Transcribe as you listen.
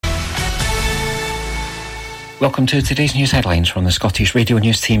Welcome to today's news headlines from the Scottish Radio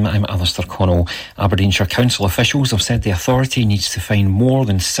News team. I'm Alistair Connell. Aberdeenshire Council officials have said the authority needs to find more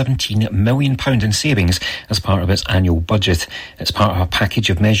than £17 million in savings as part of its annual budget. It's part of a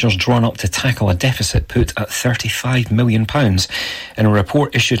package of measures drawn up to tackle a deficit put at £35 million. In a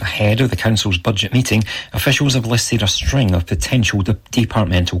report issued ahead of the Council's budget meeting, officials have listed a string of potential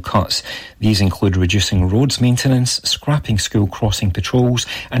departmental cuts. These include reducing roads maintenance, scrapping school crossing patrols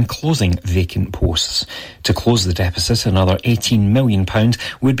and closing vacant posts. To close the deficit, another £18 million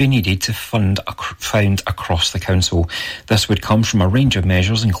would be needed to found across the council. This would come from a range of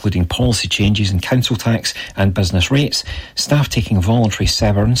measures, including policy changes in council tax and business rates, staff taking voluntary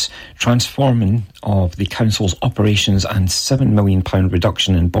severance, transforming of the council's operations and £7 million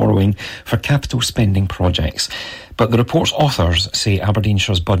reduction in borrowing for capital spending projects. But the report's authors say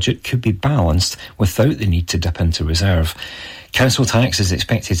Aberdeenshire's budget could be balanced without the need to dip into reserve. Council tax is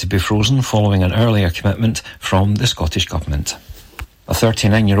expected to be frozen following an earlier commitment from the Scottish Government. A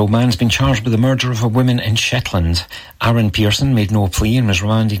 39-year-old man has been charged with the murder of a woman in Shetland. Aaron Pearson made no plea and was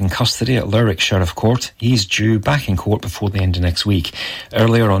remanded in custody at Lerwick Sheriff Court. He is due back in court before the end of next week.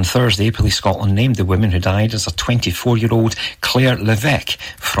 Earlier on Thursday, Police Scotland named the woman who died as a 24-year-old Claire Levesque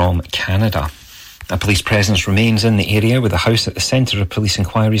from Canada. A police presence remains in the area, with the house at the centre of police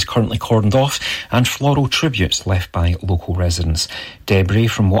inquiries currently cordoned off and floral tributes left by local residents. Debris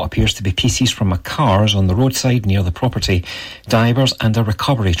from what appears to be pieces from a car is on the roadside near the property. Divers and a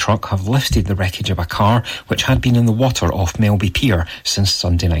recovery truck have lifted the wreckage of a car which had been in the water off Melby Pier since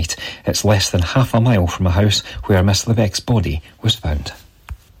Sunday night. It's less than half a mile from a house where Miss Levesque's body was found.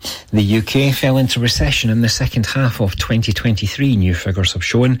 The UK fell into recession in the second half of 2023, new figures have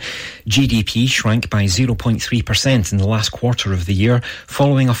shown. GDP shrank by 0.3% in the last quarter of the year,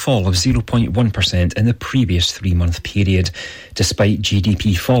 following a fall of 0.1% in the previous three-month period. Despite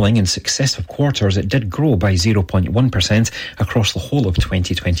GDP falling in successive quarters, it did grow by 0.1% across the whole of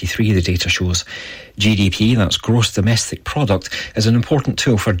 2023, the data shows. GDP, that's gross domestic product, is an important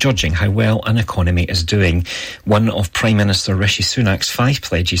tool for judging how well an economy is doing. One of Prime Minister Rishi Sunak's 5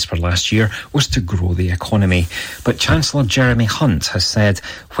 pledges for last year was to grow the economy. But Chancellor Jeremy Hunt has said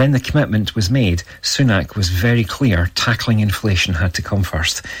when the commitment was made, Sunak was very clear tackling inflation had to come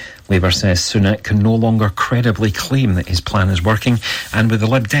first. Labour says Sunak can no longer credibly claim that his plan is working, and with the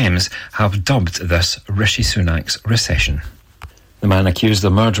Lib Dems have dubbed this Rishi Sunak's recession. The man accused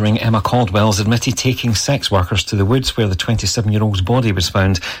of murdering Emma Caldwell has admitted taking sex workers to the woods where the 27-year-old's body was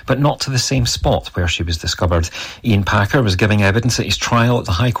found, but not to the same spot where she was discovered. Ian Packer was giving evidence at his trial at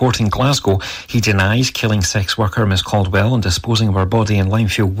the High Court in Glasgow. He denies killing sex worker Miss Caldwell and disposing of her body in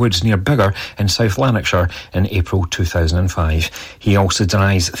Limefield Woods near Biggar in South Lanarkshire in April 2005. He also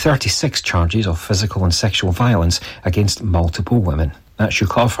denies 36 charges of physical and sexual violence against multiple women. That's your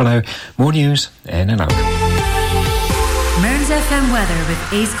call for now. More news in an hour. Mearns FM weather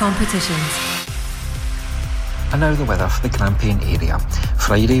with Ace Competitions. And now the weather for the Grampian area.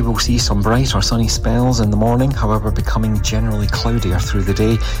 Friday we'll see some bright or sunny spells in the morning, however becoming generally cloudier through the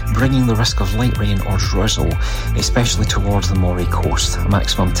day, bringing the risk of light rain or drizzle, especially towards the Moray coast. A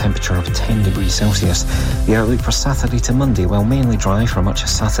maximum temperature of 10 degrees Celsius. The outlook for Saturday to Monday, well, mainly dry for much of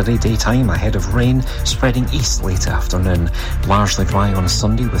Saturday daytime, ahead of rain spreading east late afternoon. Largely dry on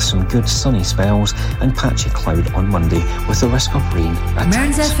Sunday with some good sunny spells, and patchy cloud on Monday with the risk of rain at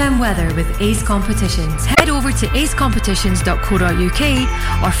Mearns times. FM weather with Ace Competitions. Head over to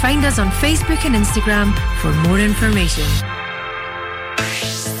acecompetitions.co.uk or find us on Facebook and Instagram for more information.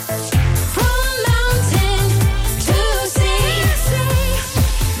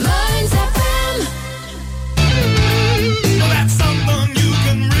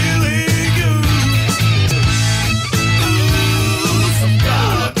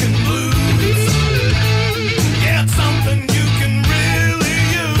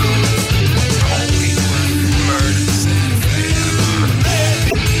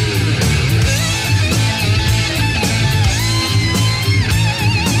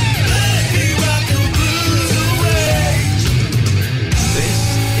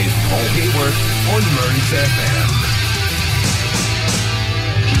 on Mearns FM.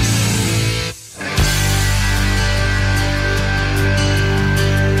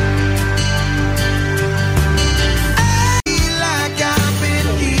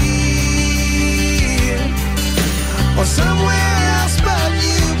 Or somewhere else, but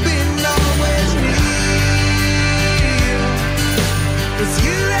you've been always near. It's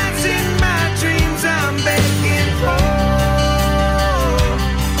you that's in my dreams I'm begging for.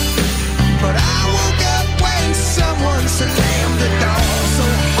 But I woke up way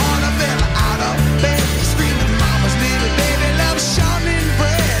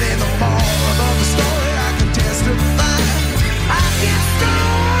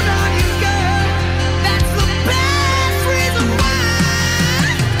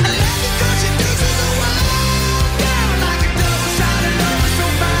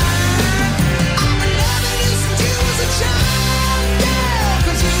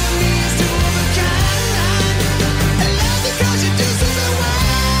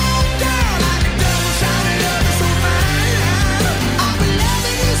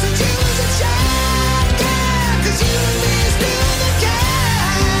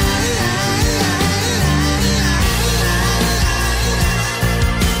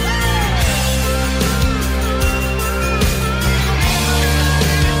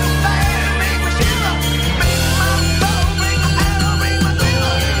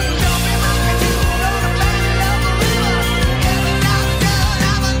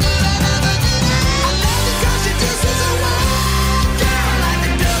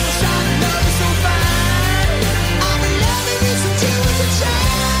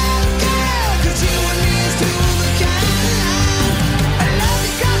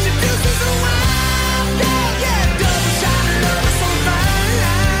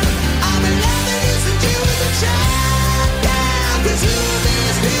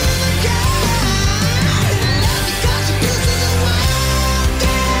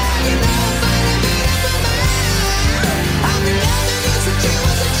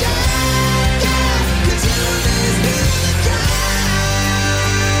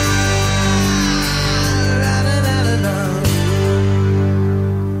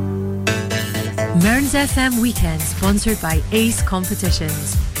FM weekend sponsored by Ace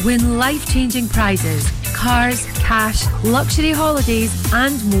Competitions. Win life-changing prizes, cars, cash, luxury holidays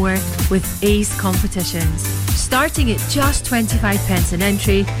and more with Ace Competitions. Starting at just 25p an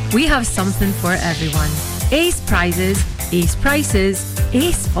entry, we have something for everyone. Ace prizes, Ace prices,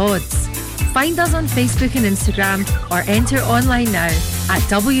 Ace odds. Find us on Facebook and Instagram or enter online now at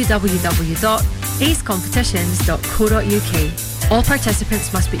www.acecompetitions.co.uk. All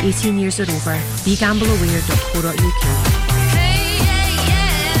participants must be 18 years or over. BeGambleAware.co.uk.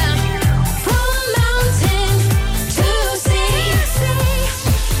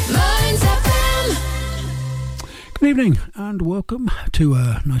 Good evening and welcome to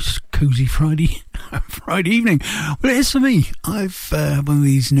a nice cosy Friday evening. Well, it is for me. I've one of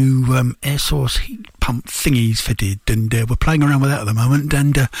these new air source heat pump thingies fitted, and we're playing around with that at the moment,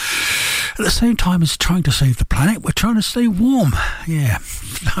 and at the same time as trying to save the planet, we're trying to stay warm. Yeah.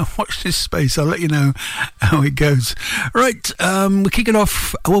 Now watch this space. I'll let you know how it goes. Right, we kicked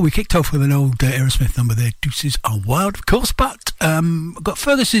off with an old Aerosmith number there. Deuces Are Wild, of course, but I've got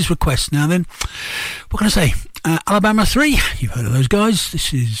Fergus's request now then. What can I say? Alabama 3, you've heard of those guys.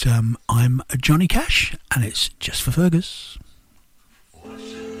 This is I'm Johnny Cash, and it's just for Fergus.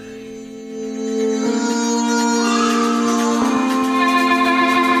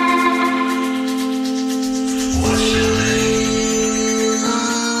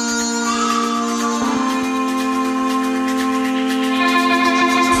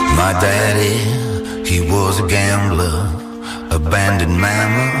 My daddy, he was a gambler, abandoned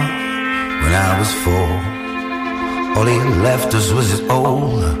mama when I was 4. All he left us was his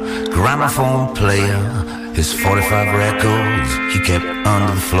old gramophone player, his 45 records he kept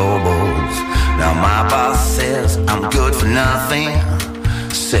under the floorboards. Now my boss says I'm good for nothing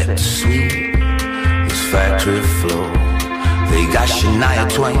except to sweep his factory floor. They got Shania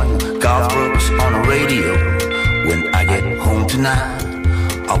Twain, Garth Brooks on the radio. When I get home tonight,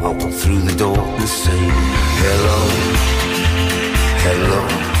 I walk through the door and say, hello, hello,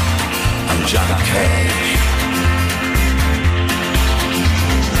 I'm Johnny Cash.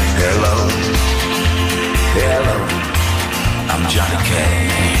 Hello, hello, I'm Johnny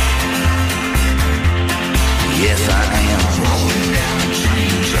Cash. Yes, I am. Rolling down the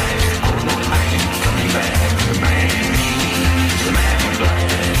train track. Oh no, I ain't coming back. The man in me is the man in black.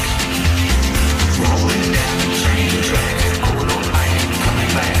 Rolling down the train track. Oh no, I ain't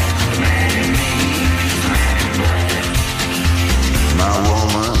coming back. The man in me is the man in black. My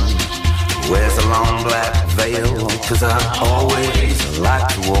woman wears a long black veil, 'cause I always like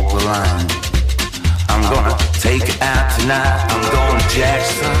to walk the line. I'm gonna take it out tonight. I'm going to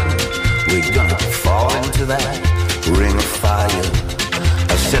Jackson. We're gonna fall into that ring of fire.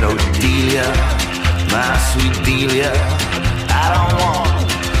 I said, oh Delia, my sweet Delia, I don't want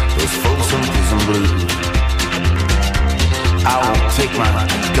those folks on prison blues. I won't take my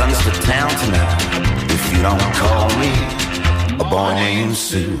guns to town tonight if you don't call me a boy named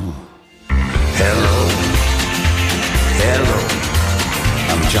Sue. Hello, hello,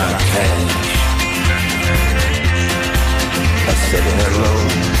 I'm Johnny Cash. I said hello,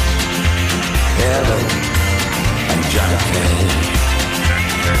 hello, I'm Johnny Cash.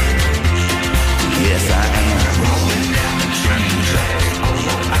 Yes, I am. Rolling down the train track. Oh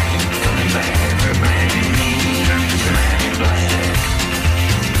no, I ain't coming back. The man in me is the man in black.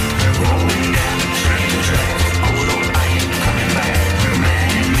 Rolling down the train track. Oh no, I ain't coming back. The man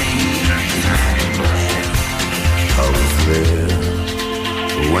in me is the man in black. I was there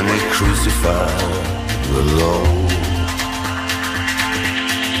when they crucified the Lord.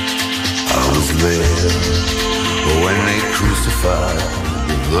 I was there when they crucified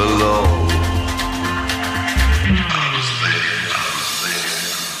the Lord.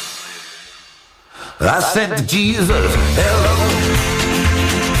 I said to Jesus, hello,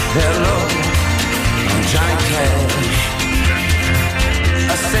 hello, I'm Johnny Cash.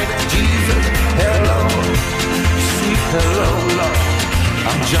 I said to Jesus, hello, sweet hello, Lord,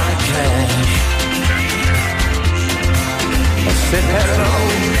 I'm Johnny Cash. I said hello,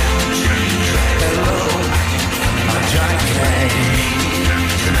 hello, I'm Johnny Cash.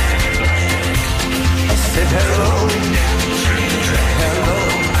 I said hello, hello,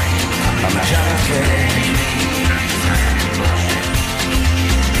 I'm Johnny Cash.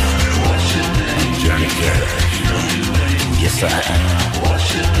 I'm Johnny Cash. Yes, I am.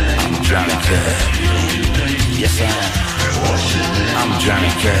 I'm Johnny Cash. Yes, I am. I'm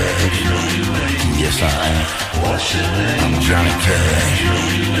Johnny Cash. Yes, I am. I'm Johnny Cash.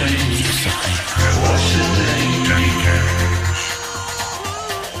 Yes, I am. What's your name, Johnny Cash?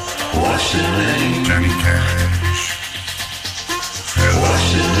 What's your name, Johnny Cash? What's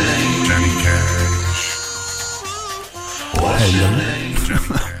your name, Johnny Cash?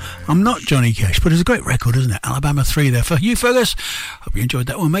 I'm not Johnny Cash, but it's a great record, isn't it? Alabama 3 there for you, Fergus. Hope you enjoyed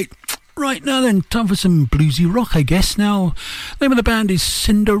that one, mate. Right, now then, time for some bluesy rock, I guess. Now, the name of the band is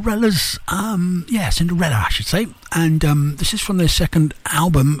Cinderella's, Cinderella, I should say. And this is from their second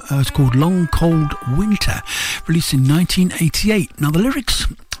album. It's called Long Cold Winter, released in 1988. Now, the lyrics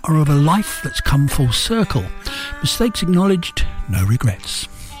are of a life that's come full circle. Mistakes acknowledged, no regrets.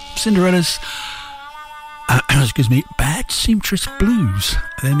 Cinderella's, Bad Seamstress Blues.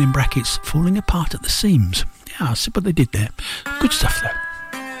 And then in brackets, falling apart at the seams. Yeah, I see what they did there. Good stuff, though.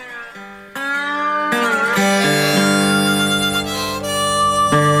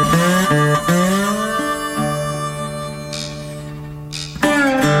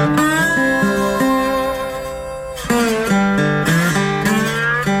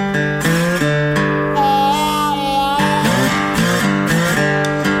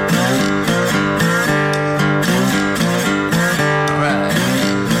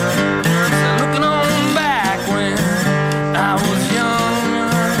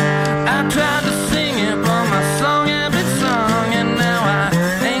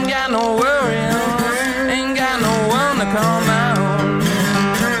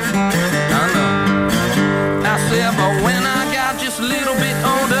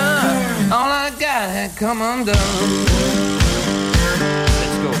 Come undone.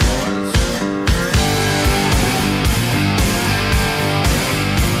 Let's go, boys.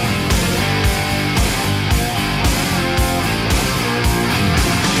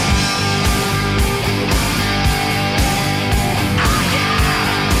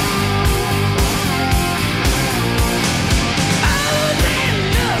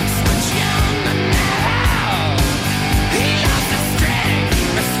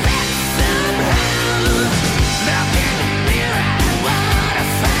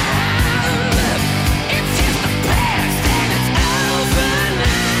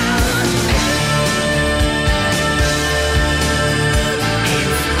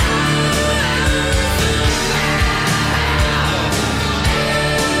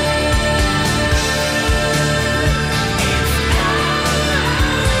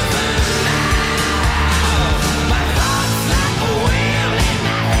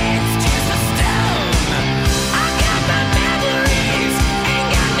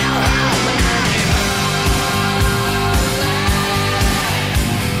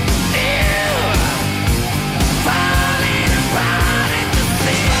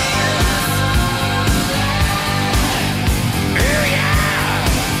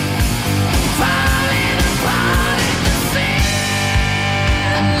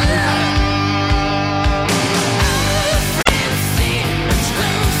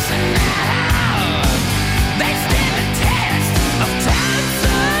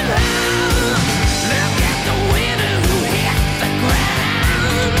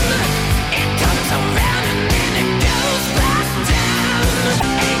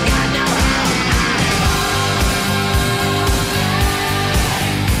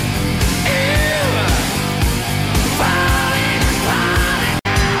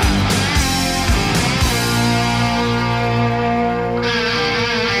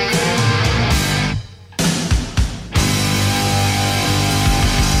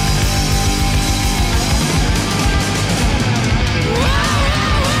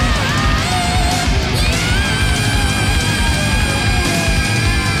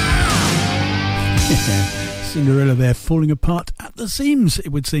 Cinderella there, falling apart at the seams, it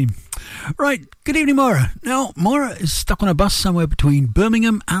would seem. Right, good evening, Maura. Now, Maura is stuck on a bus somewhere between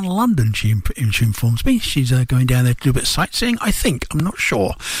Birmingham and London, she informs me. She's going down there to do a bit of sightseeing, I think. I'm not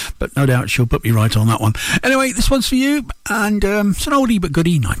sure, but no doubt she'll put me right on that one. Anyway, this one's for you, and it's an oldie but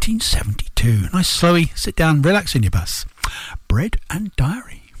goodie, 1972. Nice, slowy, sit down, relax in your bus. Bread and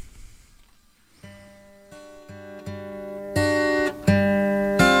Diary.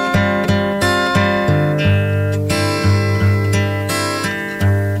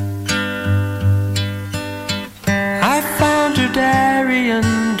 Diary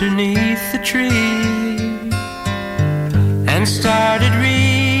underneath the tree and started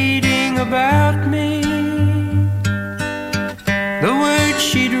reading about me. The words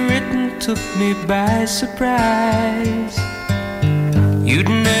she'd written took me by surprise. You'd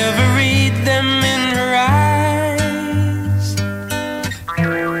never read them in her eyes.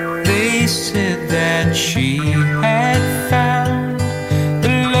 They said that she had found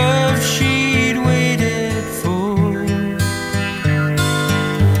the love she'd waited for.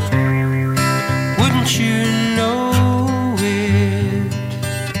 Wouldn't you know it?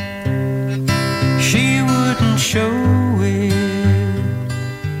 She wouldn't show it.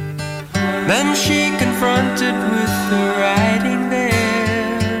 Then she confronted with the writing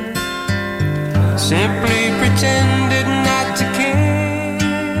there. simply pretended not to care.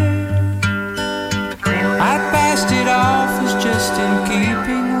 I passed it off as just in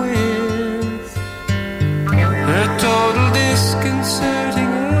keeping with her total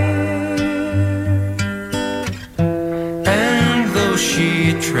disconcerting air. And though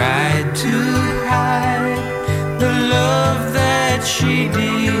she tried to hide the love that she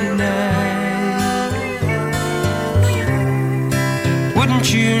denied,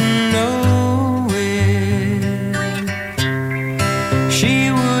 wouldn't you know it?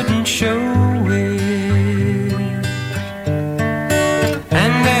 She wouldn't show it.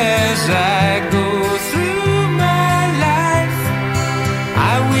 And as I go through my life,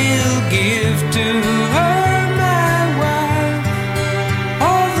 I will give to her, my wife,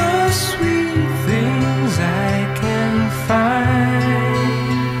 all the sweet things I can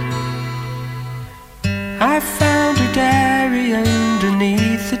find. I found her diary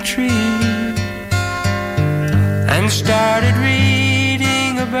underneath the tree and started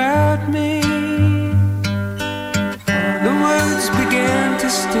reading about me. The words began to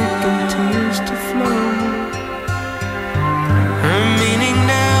stick and tears to flow. Her meaning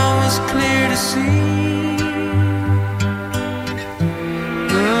now is clear to see.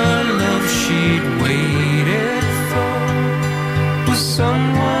 The love she'd waited for was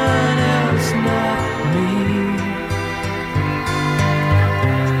someone else, not me.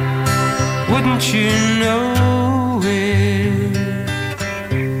 Wouldn't you know it?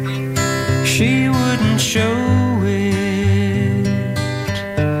 She wouldn't show it.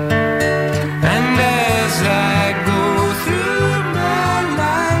 And as I go through my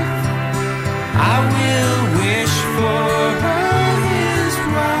life, I will wish for her his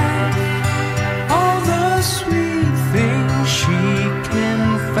wife, all the sweet things she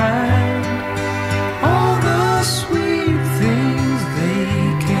can find, all the sweet things they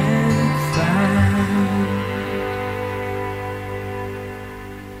can find.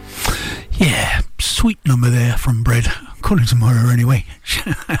 Yeah, sweet number there from Bread. According to Moira anyway.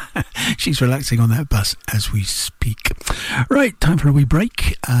 She's relaxing on that bus as we speak. Right, time for a wee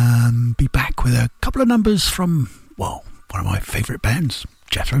break. Be back with a couple of numbers from, well, one of my favourite bands,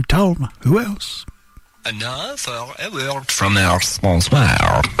 Jethro Tull. Who else? And now for a word from our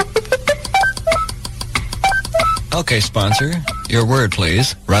sponsor. Okay, sponsor, your word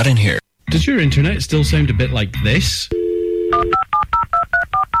please, right in here. Does your internet still sound a bit like this?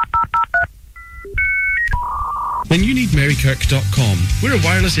 Then you need Merrykirk.com. We're a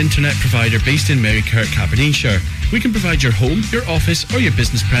wireless internet provider based in Merrykirk, Aberdeenshire. We can provide your home, your office or your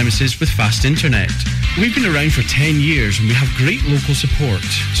business premises with fast internet. We've been around for 10 years and we have great local support.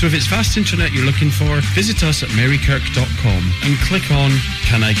 So if it's fast internet you're looking for, visit us at Merrykirk.com and click on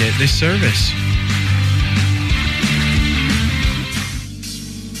Can I Get This Service?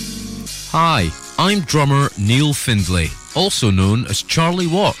 Hi, I'm drummer Neil Findlay, also known as Charlie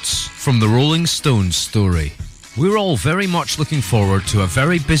Watts from the Rolling Stones story. We're all very much looking forward to a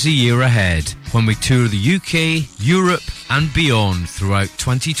very busy year ahead when we tour the UK, Europe and beyond throughout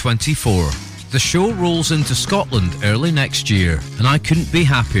 2024. The show rolls into Scotland early next year and I couldn't be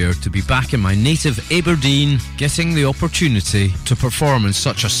happier to be back in my native Aberdeen, getting the opportunity to perform in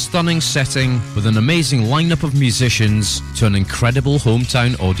such a stunning setting with an amazing lineup of musicians to an incredible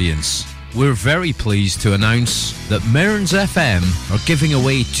hometown audience. We're very pleased to announce that Mearns FM are giving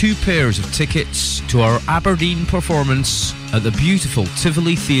away 2 pairs of tickets to our Aberdeen performance at the beautiful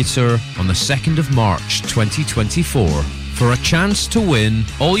Tivoli Theatre on the 2nd of March 2024. For a chance to win,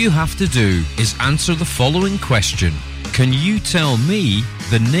 all you have to do is answer the following question. Can you tell me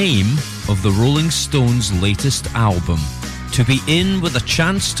the name of the Rolling Stones' latest album? To be in with a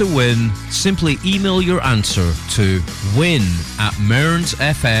chance to win, simply email your answer to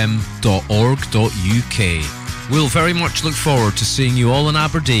win@mearnsfm.org.uk. We'll very much look forward to seeing you all in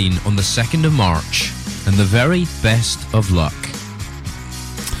Aberdeen on the 2nd of March, and the very best of luck.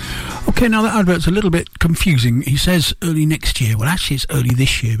 Okay, now that advert's a little bit confusing. He says early next year. Well, actually it's early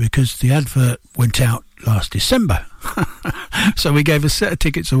this year because the advert went out last December. So we gave a set of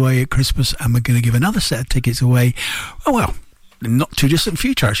tickets away at Christmas and we're going to give another set of tickets away, oh well, not too distant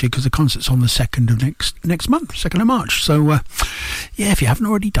future actually, because the concert's on the 2nd of next month, 2nd of March. So yeah, if you haven't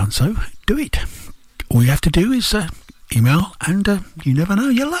already done so, do it. All you have to do is email and you never know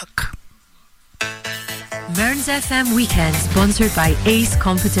your luck. Mearns FM Weekend, sponsored by Ace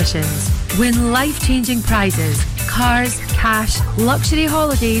Competitions. Win life-changing prizes, cars, cash, luxury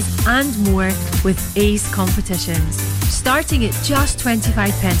holidays and more with Ace Competitions. Starting at just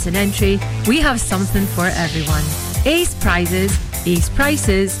 25p an entry, we have something for everyone. Ace prizes, ace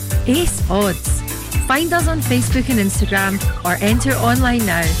prices, ace odds. Find us on Facebook and Instagram or enter online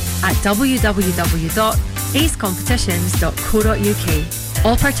now at www.acecompetitions.co.uk.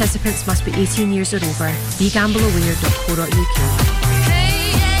 All participants must be 18 years or over.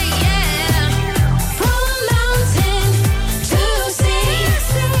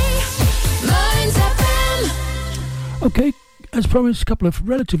 Okay, as promised, a couple of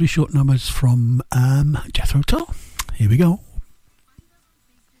relatively short numbers from Jethro Tull. Here we go.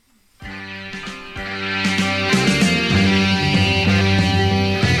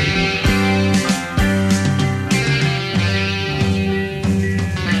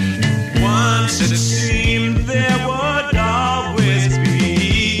 Once it seemed there would always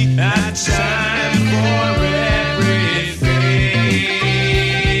be a time for everything.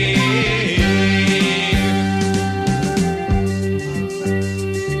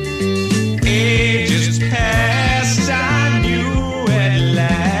 Ages passed, I knew at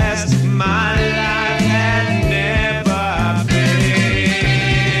last my life had never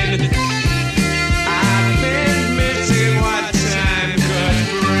been. I've been missing what time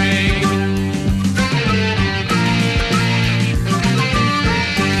could bring.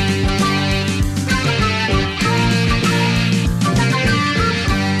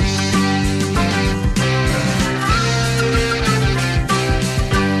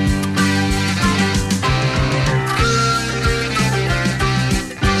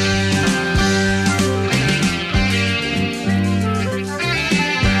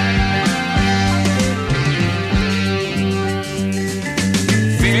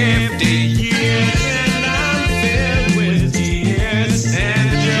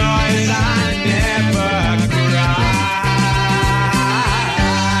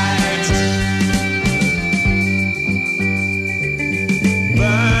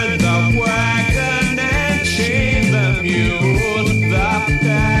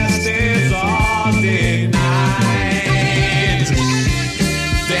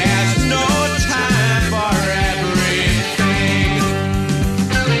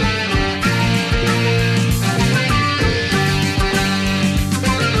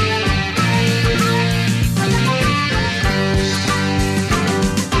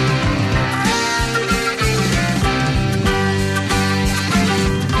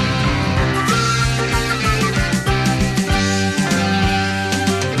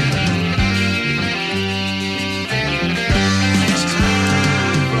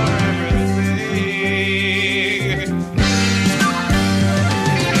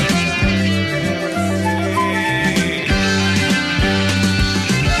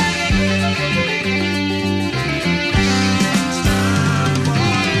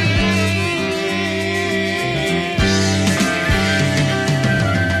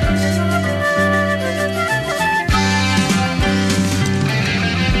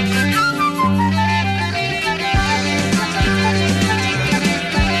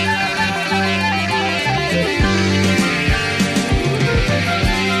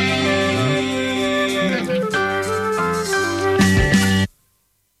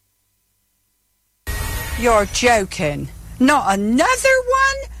 You're joking. Not another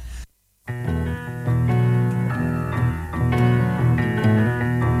one?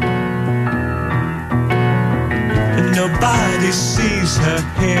 Nobody sees her,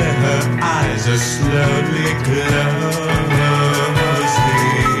 hear her eyes are slowly closing.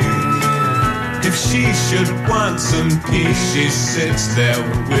 If she should want some peace, she sits there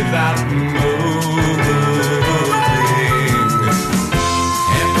without moving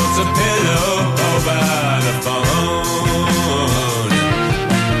and puts a pillow over the phone.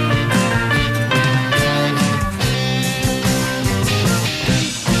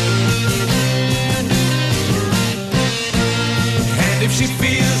 And if she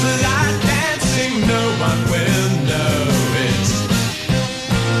feels like dancing, no one will know it.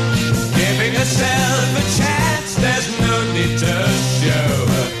 Giving herself a chance, there's no need to show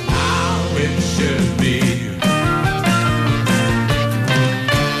her how it should be.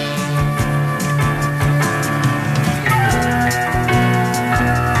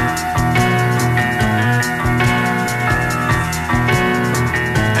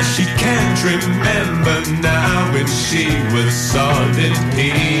 She can't remember now when she was solid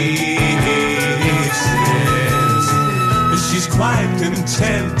pieces. She's quite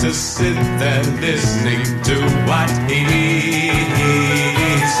content to sit there listening to what he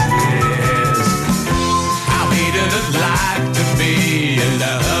says. How he didn't like to be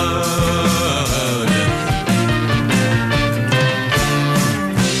alone.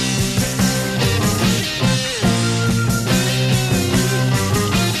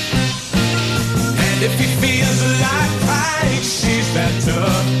 And if he feels like crying, she's there to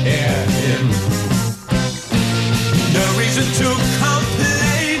hear him.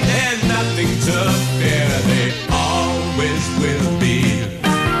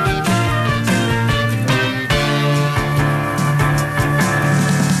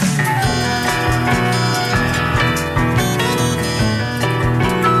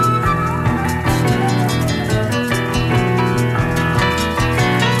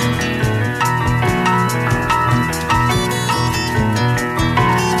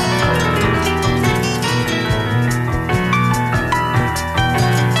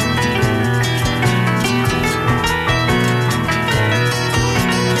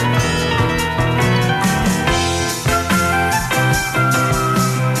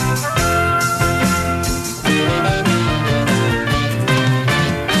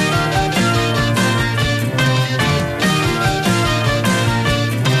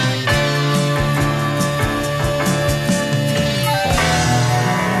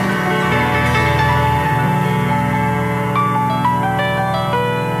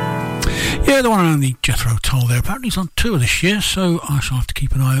 Yeah, the one and only Jethro Tull there. Apparently he's on tour this year, so I shall have to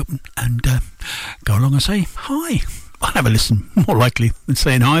keep an eye open and go along and say hi. I'll have a listen, more likely than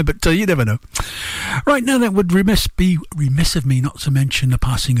saying hi, but you never know. Right, now that would be remiss of me not to mention the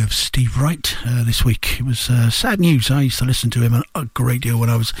passing of Steve Wright this week. It was sad news. I used to listen to him a great deal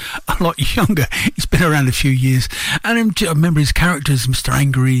when I was a lot younger. He's been around a few years, and I remember his characters, Mr.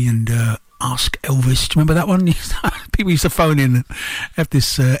 Angry and Ask Elvis. Do you remember that one? People used to phone in and have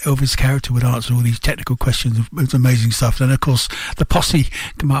this Elvis character would answer all these technical questions. It was amazing stuff. And of course the posse,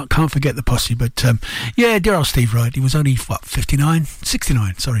 can't forget the posse. But yeah, dear old Steve Wright, he was only 69,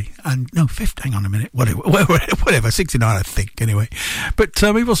 sorry, and no, 50, hang on a minute, whatever 69 I think anyway. But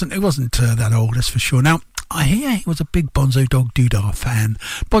he wasn't that old, that's for sure. Now I hear he was a big Bonzo Dog Doodah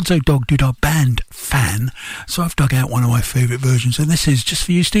Band fan, so I've dug out one of my favourite versions, and this is just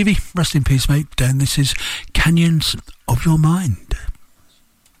for you, Stevie. Rest in peace, mate. And this is Canyons of Your Mind.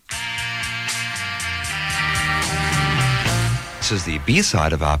 This is the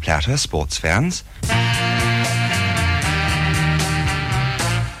B-side of our platter, sports fans.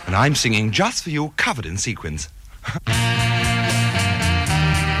 And I'm singing just for you, covered in sequins.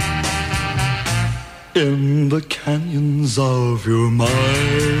 In the canyons of your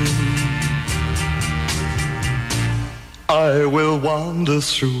mind, I will wander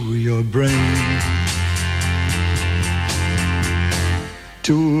through your brain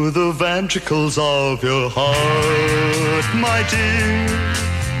to the ventricles of your heart, my dear.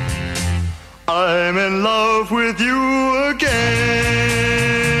 I'm in love with you again.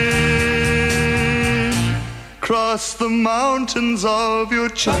 Cross the mountains of your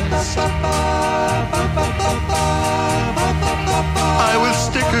chest, I will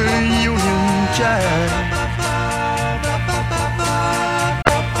stick a Union Jack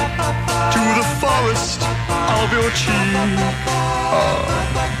to the forest of your cheek,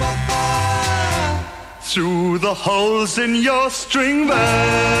 through the holes in your string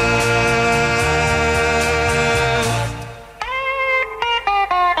bag.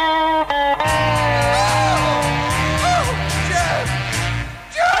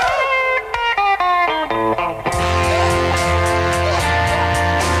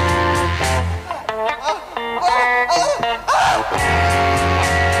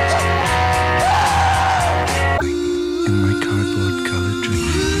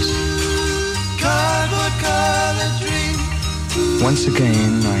 Once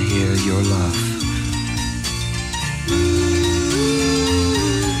again I hear your laugh,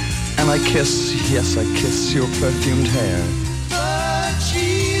 and I kiss, yes I kiss your perfumed hair, But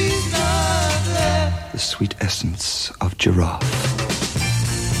she's not there. the sweet essence of giraffe.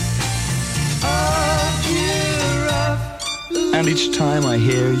 And each time I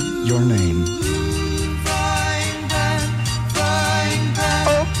hear your name,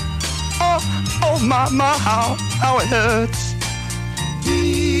 oh my, how it hurts.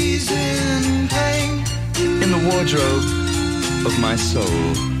 He's in pain. In the wardrobe of my soul,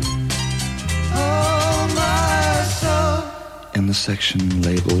 Oh, my soul. in the section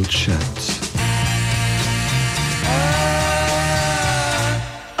labeled shirts.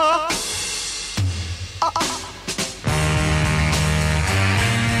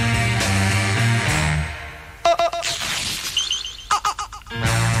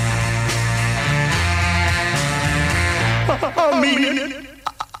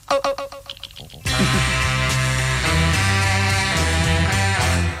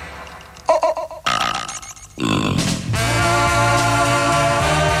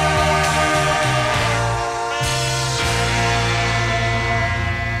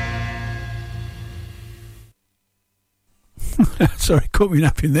 Sorry, caught me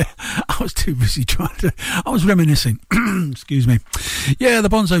napping there. I was too busy I was reminiscing. Excuse me. Yeah, the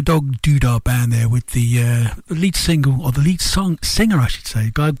Bonzo Dog Doodah Band there with the lead single, or the lead singer, I should say,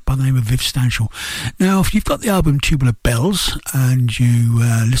 a guy by the name of Viv Stanshall. Now, if you've got the album Tubular Bells and you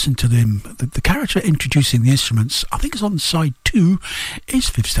listen to them, the character introducing the instruments, I think it's on side 2, is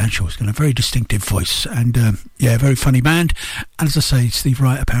Viv Stanshall. He's got a very distinctive voice and, yeah, very funny band. And as I say, Steve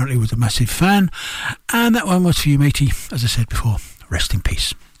Wright apparently was a massive fan. And that one was for you, matey, as I said before. Rest in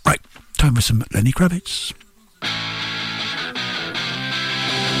peace. Right, time for some Lenny Kravitz.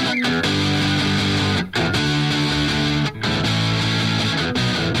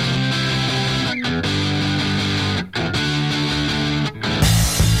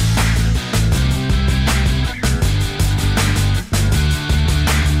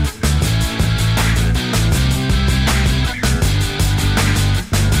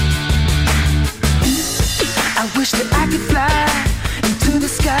 I wish that I could fly into the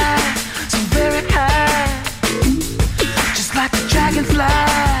sky so very high.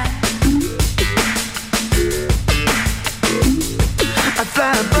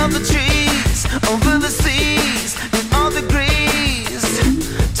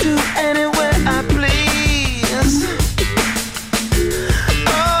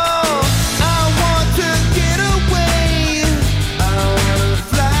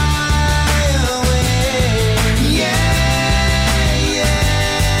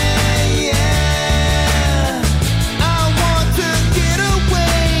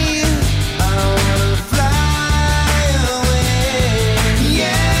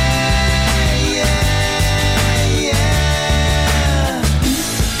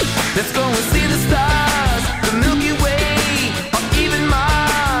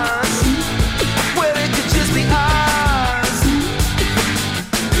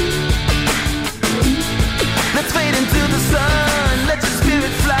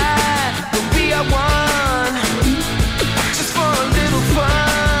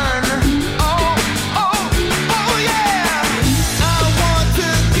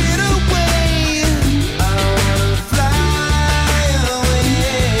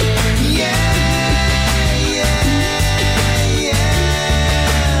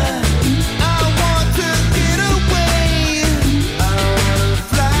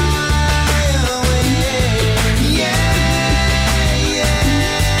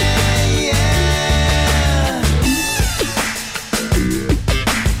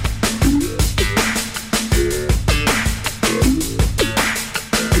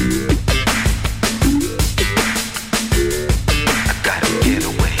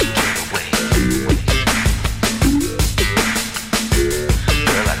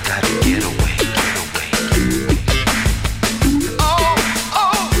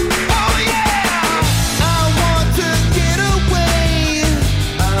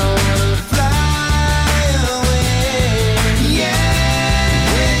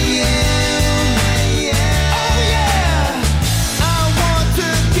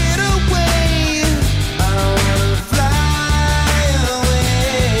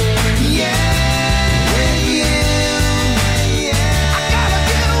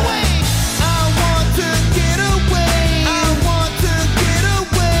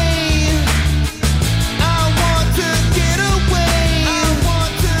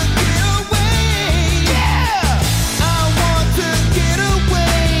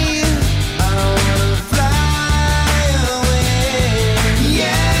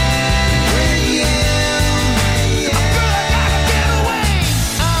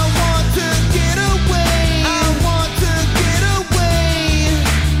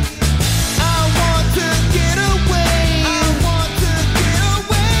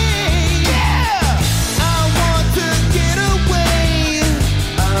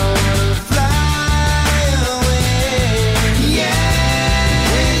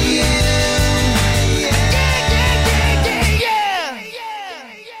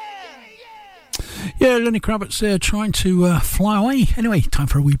 Lenny Kravitz there trying to fly away. Anyway, time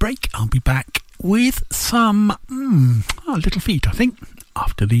for a wee break. I'll be back with some Little Feet, I think,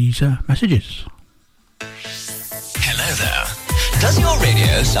 after these messages. Hello there. Does your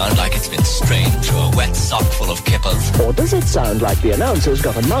radio sound like it's been strained through a wet sock full of kippers? Or does it sound like the announcer's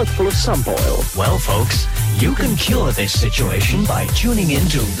got a mouthful of sump oil? Well, folks, you can cure this situation by tuning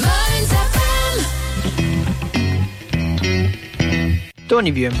into Lines FM.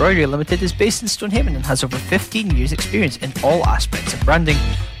 Stoneyview Embroidery Limited is based in Stonehaven and has over 15 years experience in all aspects of branding.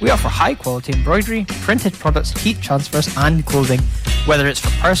 We offer high quality embroidery, printed products, heat transfers and clothing. Whether it's for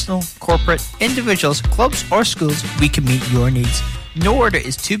personal, corporate, individuals, clubs or schools, we can meet your needs. No order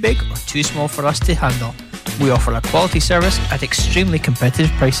is too big or too small for us to handle. We offer a quality service at extremely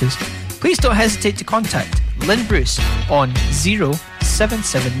competitive prices. Please don't hesitate to contact Lynn Bruce on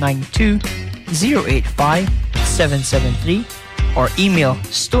 07792 085 773 or email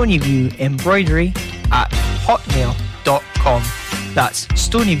stonyviewembroidery@hotmail.com. That's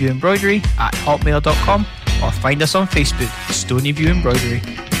stonyviewembroidery@hotmail.com or find us on Facebook, Stonyview Embroidery.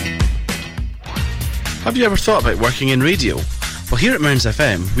 Have you ever thought about working in radio? Well, here at Mearns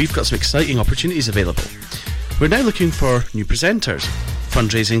FM, we've got some exciting opportunities available. We're now looking for new presenters,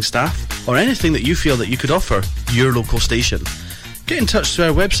 fundraising staff, or anything that you feel that you could offer your local station. Get in touch to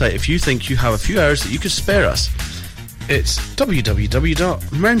our website if you think you have a few hours that you could spare us. It's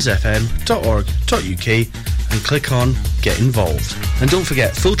www.mearnsfm.org.uk and click on Get Involved. And don't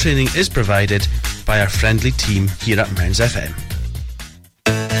forget, full training is provided by our friendly team here at Mearns FM.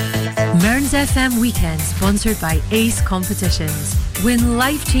 Mearns FM Weekend, sponsored by Ace Competitions. Win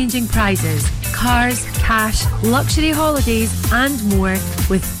life-changing prizes, cars, cash, luxury holidays and more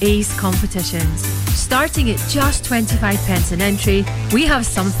with Ace Competitions. Starting at just 25p an entry, we have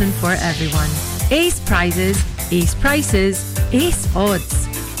something for everyone. Ace prizes, Ace prices, Ace odds.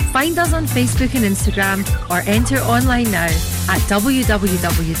 Find us on Facebook and Instagram or enter online now at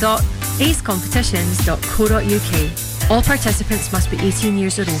www.acecompetitions.co.uk. All participants must be 18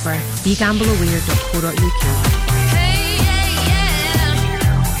 years or over. BeGambleAware.co.uk.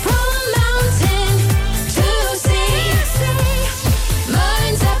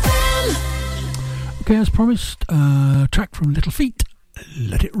 Okay, as promised, track from Little Feet,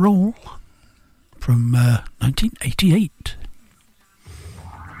 Let It Roll, from 1988.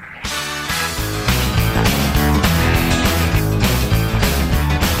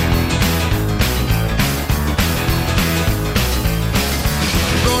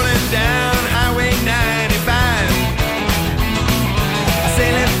 Rolling down Highway 95,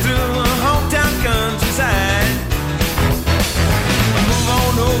 sailing through a hometown countryside. Move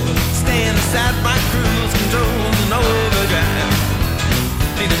on over, stand aside my cruise control and overdrive.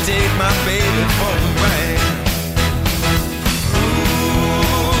 Need to take my baby for a ride.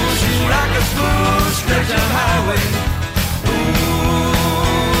 Ooh, she's like a smooth stretch of highway. Ooh,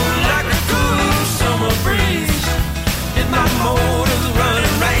 like a cool summer breeze. If my motor's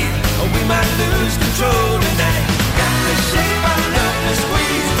running right, or we might lose control tonight. Got the shape I love to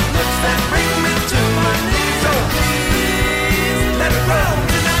squeeze, looks that bring me to my knees. So please let it roll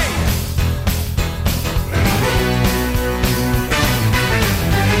tonight.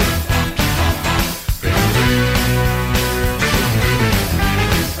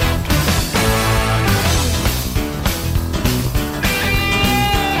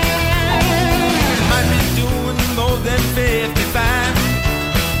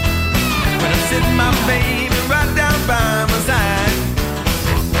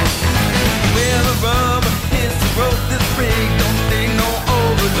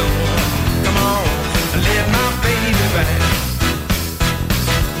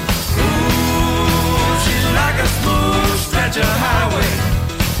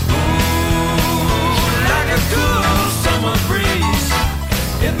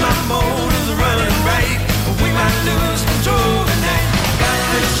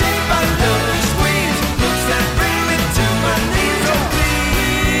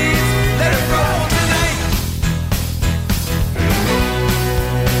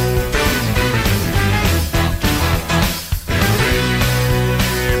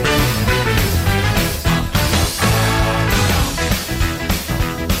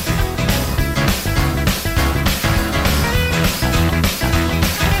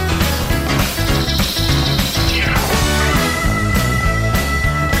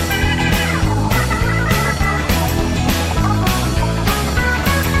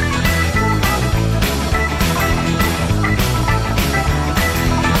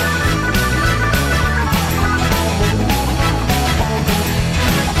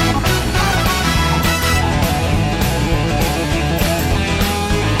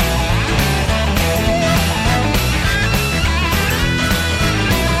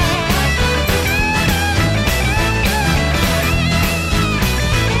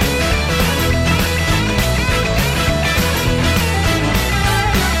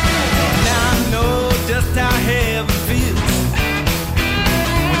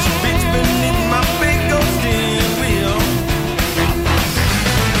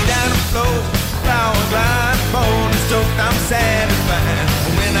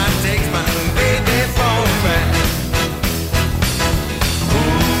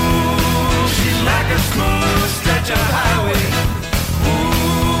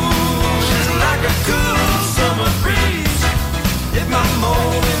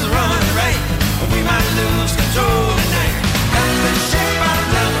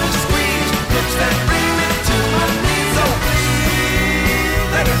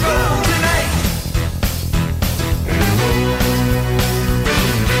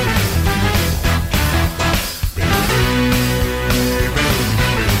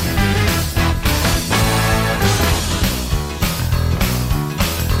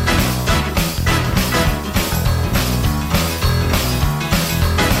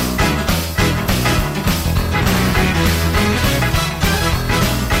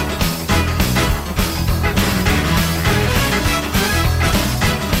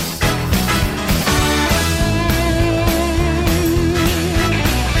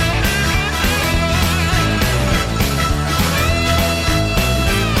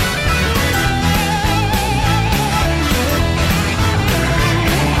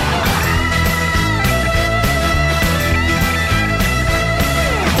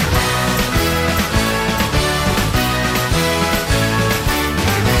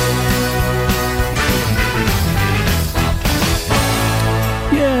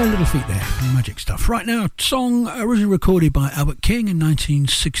 Yeah, Little Feet there. Magic stuff. Right now, song originally recorded by Albert King in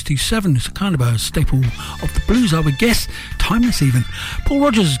 1967. It's kind of a staple of the blues, I would guess. Timeless even. Paul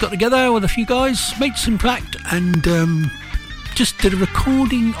Rodgers got together with a few guys, mates in fact, and just did a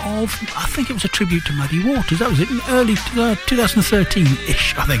recording of, I think it was a tribute to Muddy Waters. That was it, in early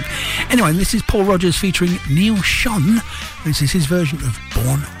 2013-ish, I think. Anyway, this is Paul Rodgers featuring Neil Schon. This is his version of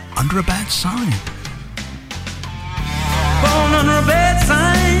Born Under a Bad Sign. Born under a bad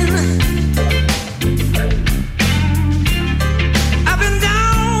sign. I've been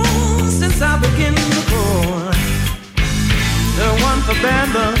down since I began to crawl. The one for bad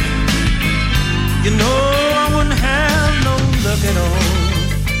luck. You know I wouldn't have no luck at all.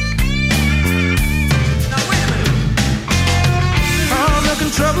 Now wait a minute. All luck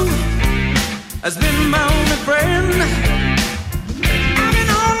and trouble has been my only friend. I've been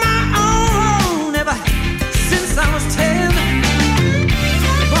on my own ever since I was 10.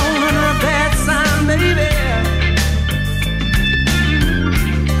 Born under a bad sign, baby.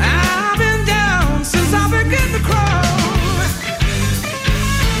 I've been down since I began to crawl.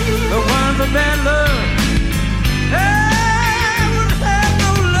 The one for bad luck. I wouldn't have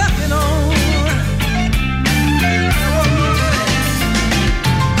no luck at all.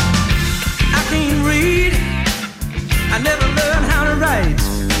 I can't read. I never learned how to write.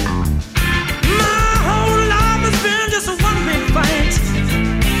 Just a one big fight.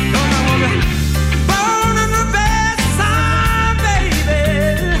 Don't I wanna born in the bad sign, baby.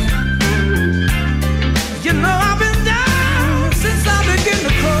 You know I've been down since I began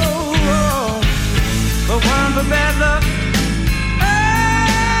to crawl. But one for bad luck, I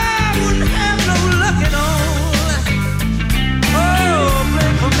wouldn't have no luck at all. Oh,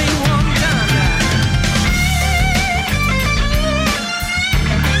 play for me one time now.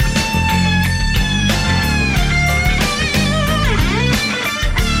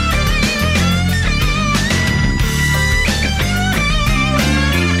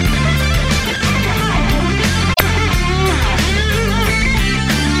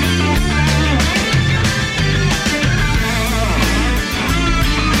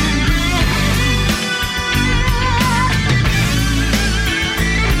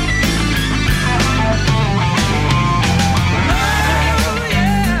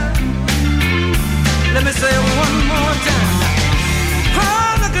 Let me say one more time.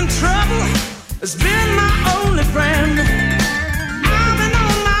 All luck and trouble has been my only friend. I've been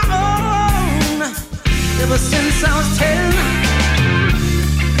on my own ever since I was 10.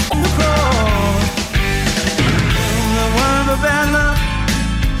 On the crawl, the one for bad luck.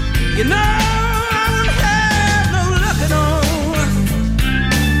 You know I wouldn't have no luck at all.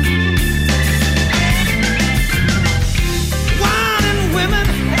 Wine and women.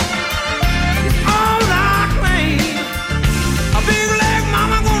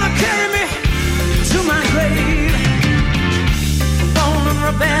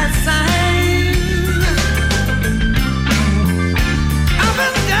 A bad sign. I've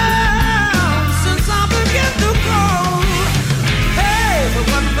been down since I began to crawl. Hey, but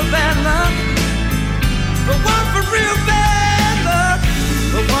one for bad luck, but one for real bad luck,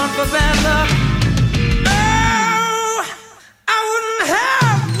 but one for bad luck. Oh, I wouldn't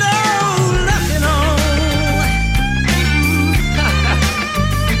have no luck at all.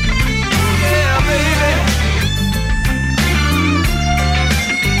 Yeah, baby.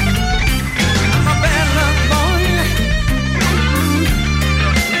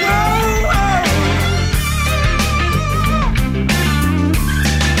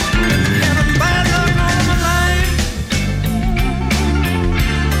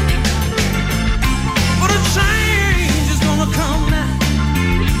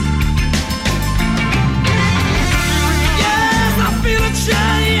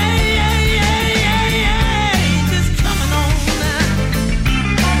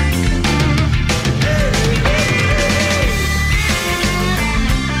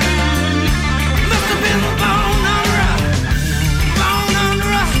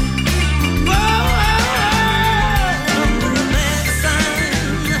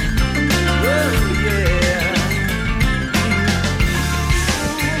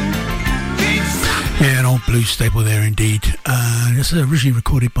 Blues staple there indeed. This is originally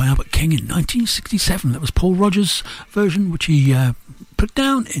recorded by Albert King in 1967. That was Paul Rodgers' version, which he put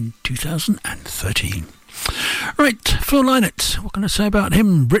down in 2013. Right, Phil Lynott, what can I say about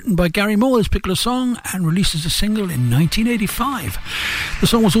him? Written by Gary Moore, this particular song, and released as a single in 1985. The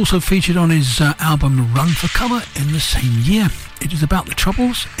song was also featured on his album Run for Cover in the same year. It is about the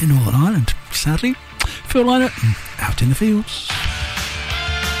troubles in Northern Ireland. Sadly, Phil Lynott, Out in the Fields.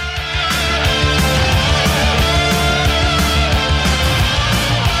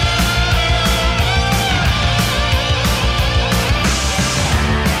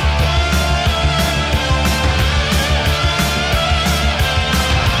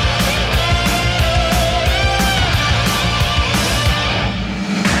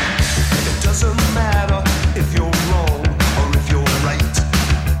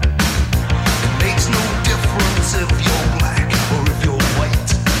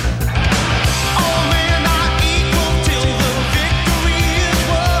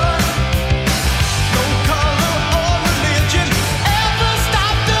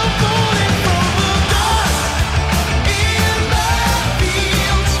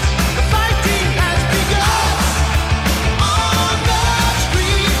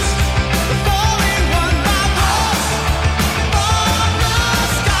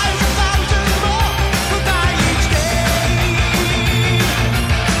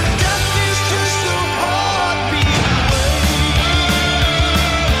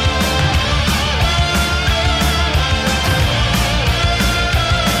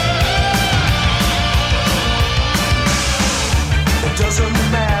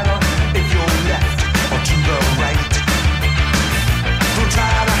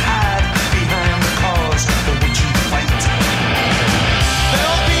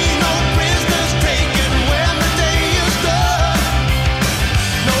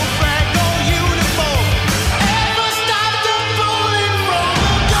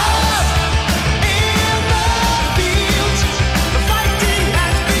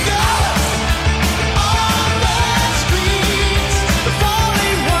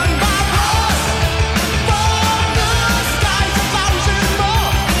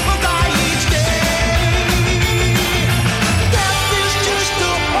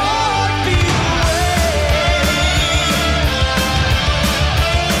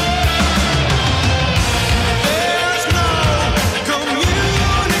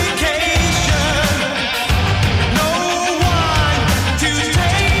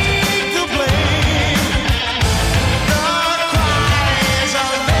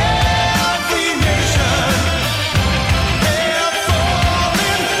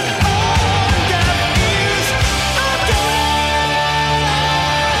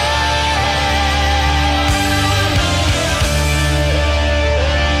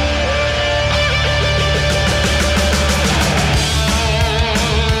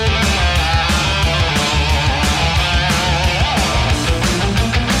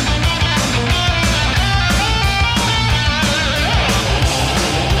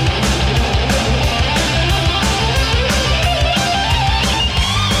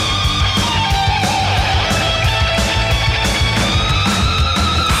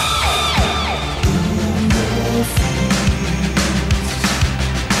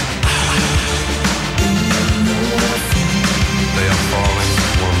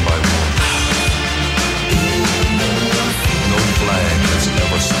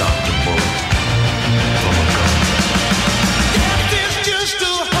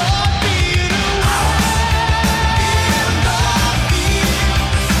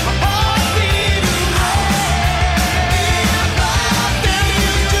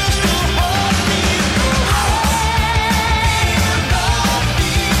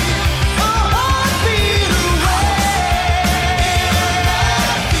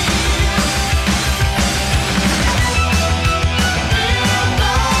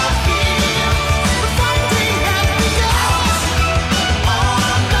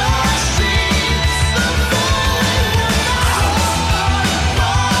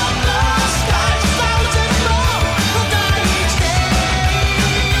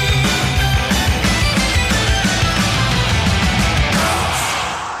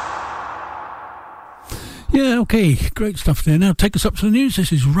 Okay, great stuff there. Now take us up to the news.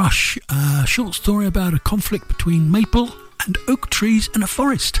 This is Rush, a short story about a conflict between maple and oak trees in a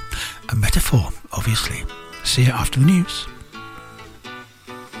forest. A metaphor, obviously. See you after the news.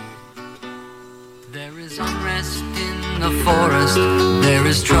 There is unrest in the forest, there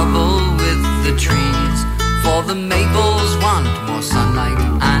is trouble with the trees, for the maples want more sunlight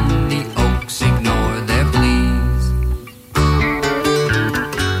and the oaks ignore their pleas.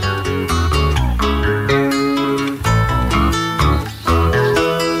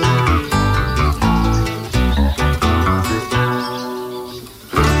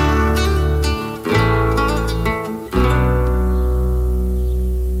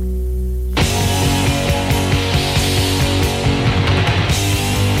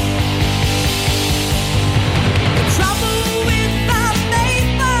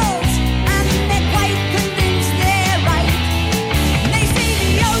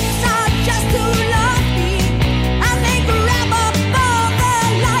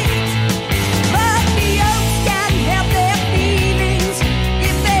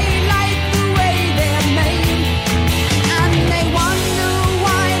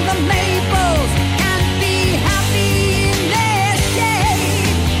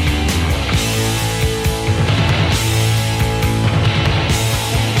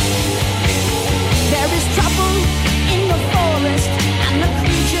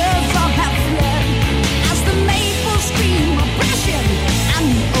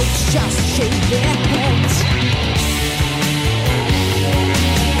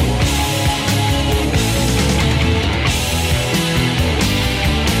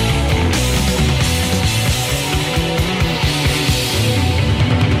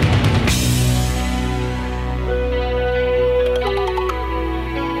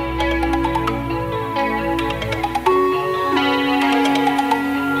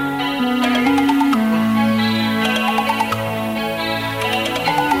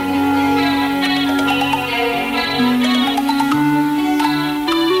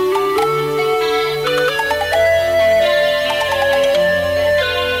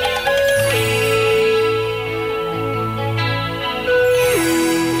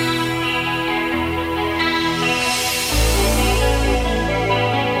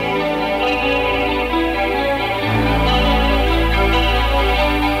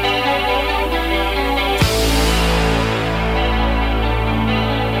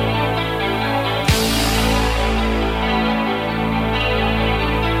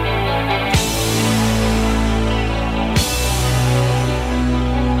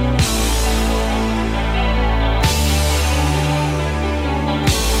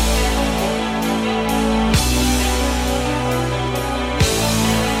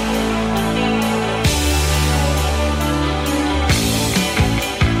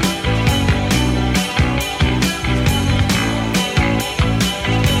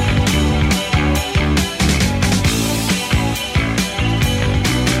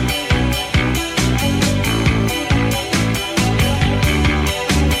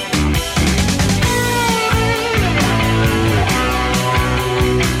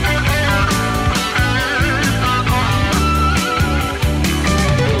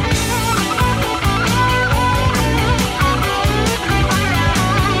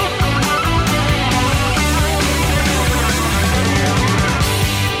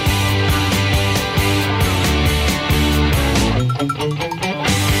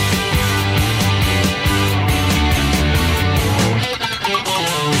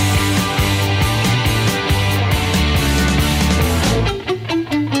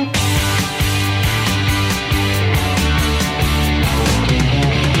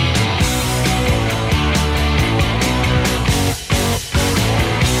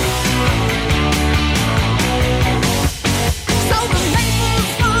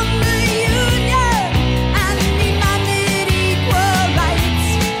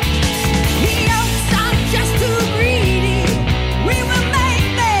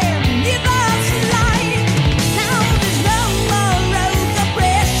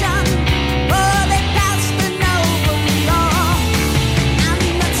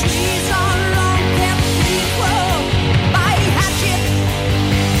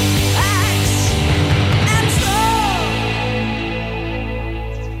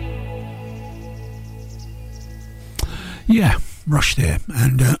 Yeah, Rush there.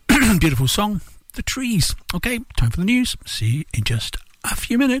 And beautiful song, The Trees. Okay, time for the news. See you in just a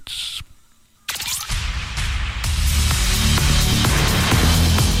few minutes.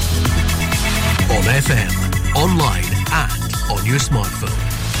 On FM, online and on your smartphone.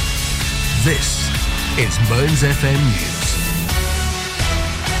 This is Mearns FM News.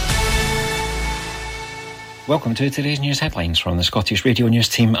 Welcome to today's news headlines from the Scottish Radio News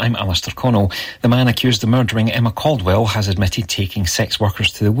team. I'm Alistair Connell. The man accused of murdering Emma Caldwell has admitted taking sex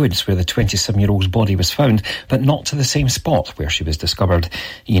workers to the woods where the 27-year-old's body was found, but not to the same spot where she was discovered.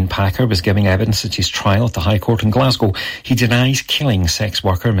 Ian Packer was giving evidence at his trial at the High Court in Glasgow. He denies killing sex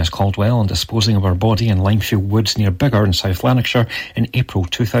worker Miss Caldwell and disposing of her body in Limefield Woods near Biggar in South Lanarkshire in April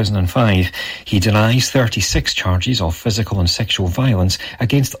 2005. He denies 36 charges of physical and sexual violence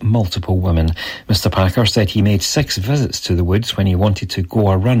against multiple women. Mr Packer said he made 6 visits to the woods when he wanted to go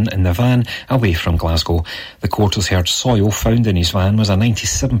a run in the van away from Glasgow. The court has heard soil found in his van was a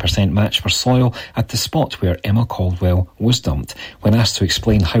 97% match for soil at the spot where Emma Caldwell was dumped. When asked to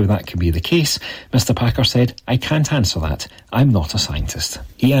explain how that could be the case, Mr Packer said, "I can't answer that. I'm not a scientist."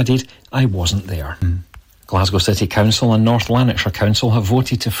 He added, "I wasn't there." Glasgow City Council and North Lanarkshire Council have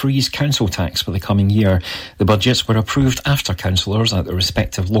voted to freeze council tax for the coming year. The budgets were approved after councillors at the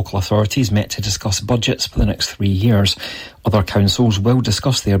respective local authorities met to discuss budgets for the next 3 years. Other councils will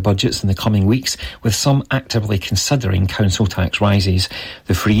discuss their budgets in the coming weeks, with some actively considering council tax rises.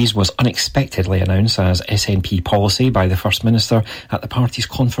 The freeze was unexpectedly announced as SNP policy by the First Minister at the party's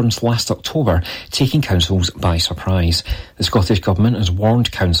conference last October, taking councils by surprise. The Scottish Government has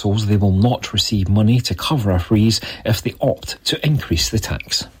warned councils they will not receive money to cover a freeze if they opt to increase the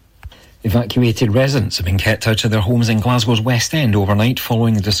tax. Evacuated residents have been kept out of their homes in Glasgow's West End overnight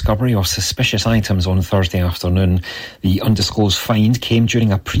following the discovery of suspicious items on Thursday afternoon. The undisclosed find came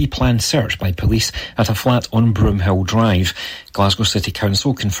during a pre-planned search by police at a flat on Broomhill Drive. Glasgow City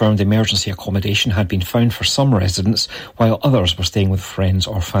Council confirmed emergency accommodation had been found for some residents, while others were staying with friends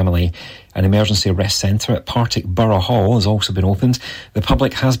or family. An emergency arrest centre at Partick Borough Hall has also been opened. The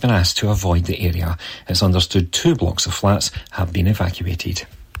public has been asked to avoid the area. It's understood 2 blocks of flats have been evacuated.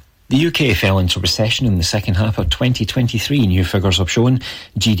 The UK fell into recession in the second half of 2023, new figures have shown.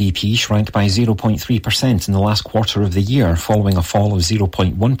 GDP shrank by 0.3% in the last quarter of the year, following a fall of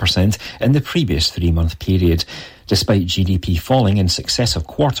 0.1% in the previous 3-month period. Despite GDP falling in successive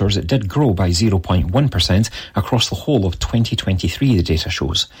quarters, it did grow by 0.1% across the whole of 2023, the data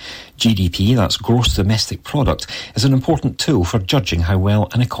shows. GDP, that's gross domestic product, is an important tool for judging how well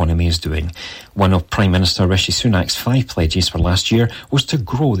an economy is doing. One of Prime Minister Rishi Sunak's 5 pledges for last year was to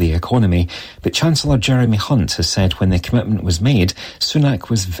grow the economy. But Chancellor Jeremy Hunt has said when the commitment was made, Sunak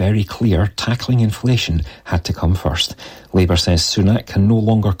was very clear tackling inflation had to come first. Labour says Sunak can no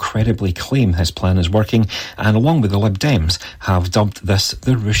longer credibly claim his plan is working, and along with the Lib Dems, have dubbed this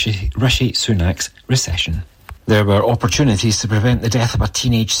the Rishi Sunak's recession. There were opportunities to prevent the death of a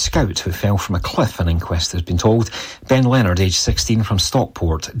teenage scout who fell from a cliff, an inquest has been told. Ben Leonard, aged 16 from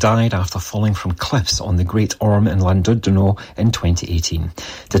Stockport, died after falling from cliffs on the Great Orme in Llandudno in 2018.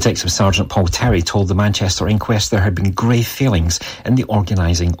 Detective Sergeant Paul Terry told the Manchester inquest there had been grave failings in the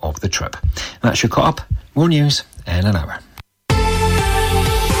organising of the trip. That's your caught up. More news in an hour.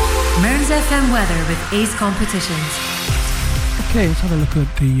 Mearns FM weather with Ace Competitions. Okay, let's have a look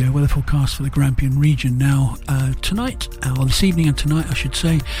at the weather forecast for the Grampian region now. Tonight, or this evening and tonight I should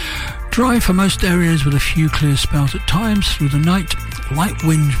say, dry for most areas with a few clear spells at times through the night. Light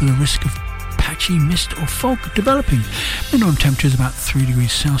winds with a risk of patchy mist or fog developing. Minimum temperature is about 3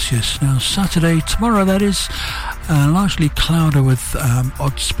 degrees Celsius. Now Saturday, tomorrow that is, largely cloudy with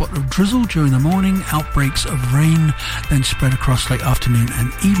odd spot of drizzle during the morning, outbreaks of rain, then spread across late afternoon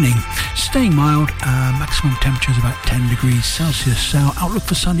and evening. Staying mild, maximum temperature is about 10 degrees Celsius. Our outlook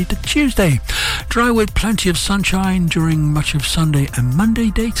for Sunday to Tuesday. Dry with plenty of sunshine during much of Sunday and Monday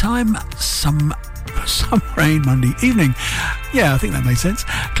daytime. Some rain Monday evening. Yeah, I think that made sense.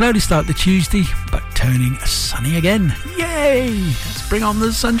 Cloudy start to Tuesday, but turning sunny again. Yay! Let's bring on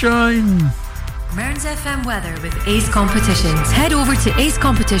the sunshine. Mearns FM weather with Ace Competitions. Head over to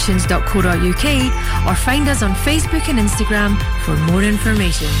acecompetitions.co.uk or find us on Facebook and Instagram for more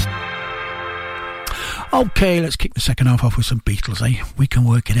information. Okay, let's kick the second half off with some Beatles, eh? We can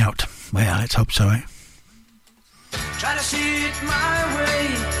work it out. Well, let's hope so, eh? Try to see it my way.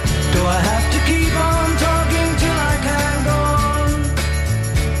 Do I have to keep on talking till I can go on?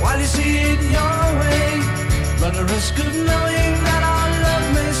 While you see it your way, run the risk of knowing that our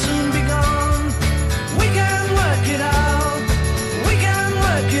love may soon be gone. We can work it out. We can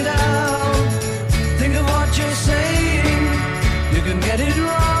work it out. Think of what you're saying. You can get it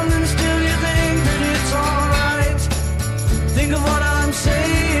wrong and still you think that it's alright. Think of what I'm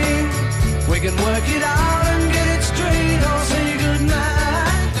saying. We can work it out and get it straight or say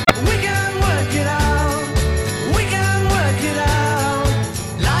goodnight. We can work it out. We can work it out.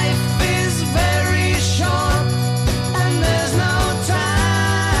 Life is very short and there's no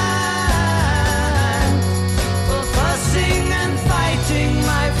time for fussing and fighting,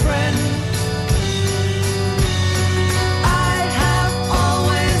 my friend.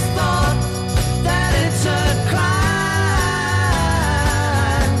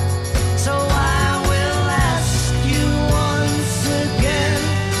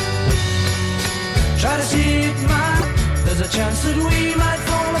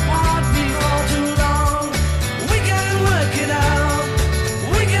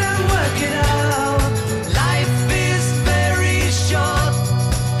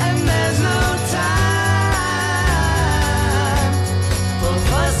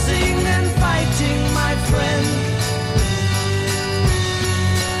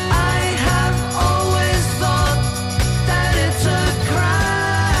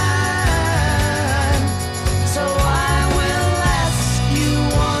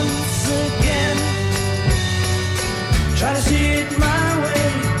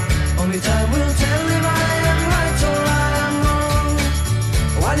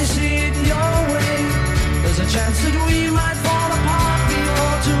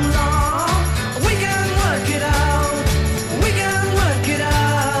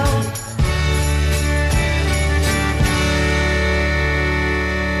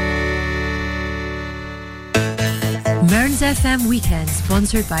 FM Weekend,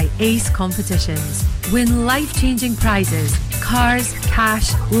 sponsored by Ace Competitions. Win life-changing prizes, cars,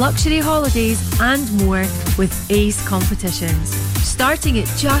 cash, luxury holidays and more with Ace Competitions. Starting at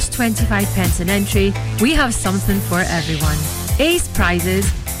just 25p an entry, we have something for everyone. Ace prizes,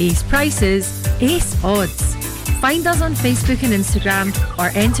 Ace prices, Ace odds. Find us on Facebook and Instagram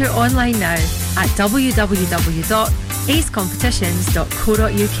or enter online now at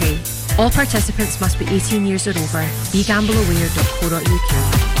www.acecompetitions.co.uk. All participants must be 18 years or over.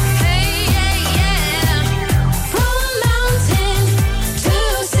 BeGambleAware.co.uk.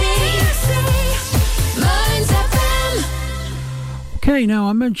 Okay, now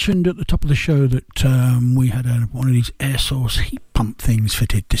I mentioned at the top of the show that we had one of these air source heat pump things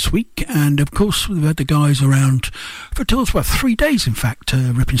fitted this week, and of course we've had the guys around for till about 3 days, in fact,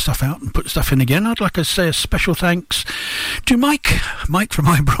 ripping stuff out and putting stuff in again. I'd like to say a special thanks to Mike from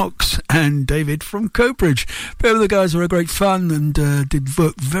Ibrox and David from Coatbridge. Both of the guys were a great fun and did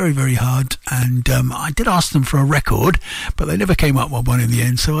work very, very hard, and I did ask them for a record, but they never came up with one in the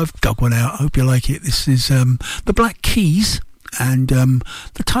end, so I've dug one out. I hope you like it. This is the Black Keys. And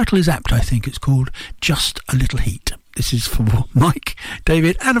the title is apt, I think. It's called Just a Little Heat. This is for Mike,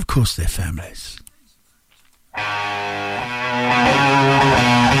 David, and of course their families.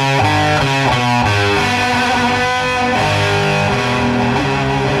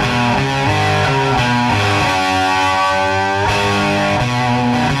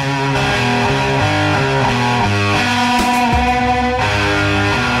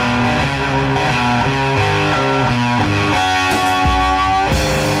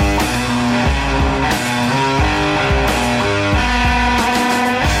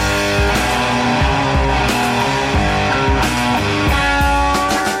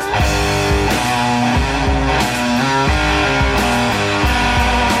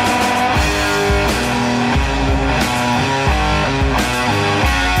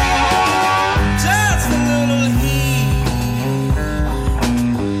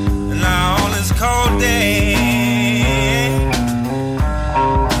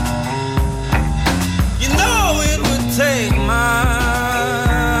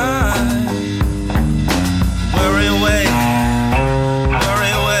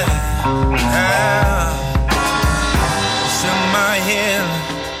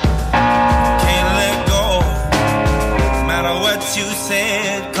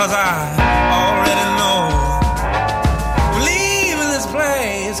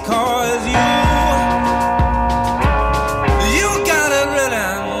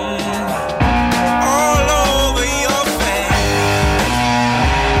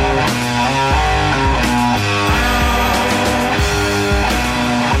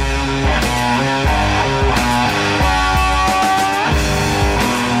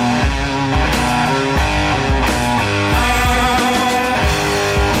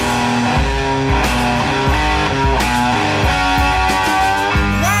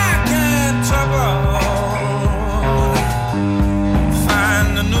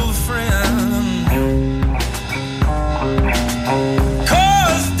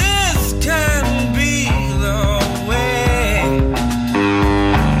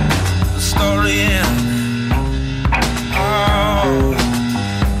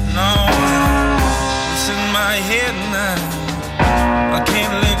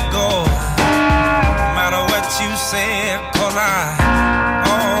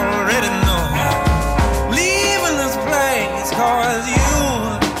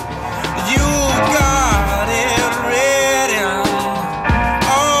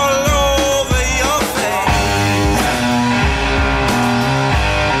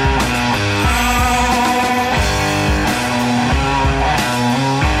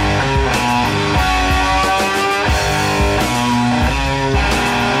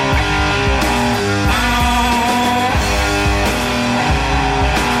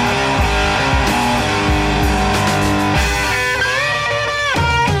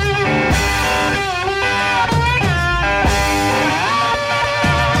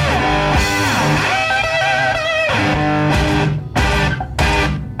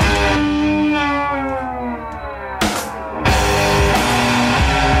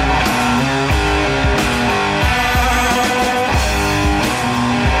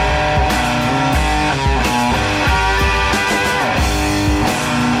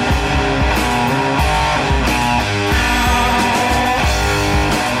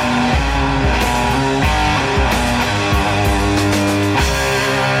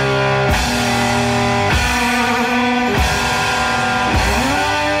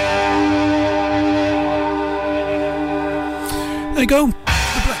 There you go,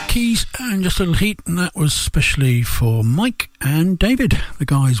 the Black Keys and just a little heat, and that was especially for Mike and David. The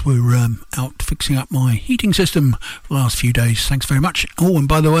guys were out fixing up my heating system for the last few days. Thanks very much. Oh, and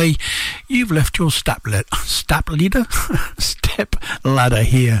by the way, you've left your step ladder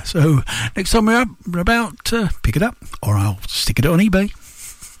here. So next time we're about, pick it up, or I'll stick it on eBay.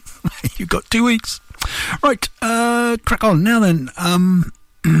 You've got 2 weeks. Right, crack on now then.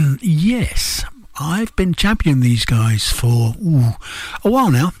 Yes, I've been championing these guys for a while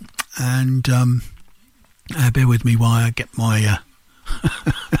now, and bear with me while I get my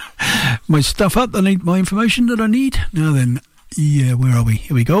my stuff up. I need my information that I need. Now then, yeah, where are we?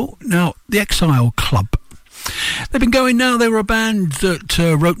 Here we go. Now, the Exile Club. They've been going now. They were a band that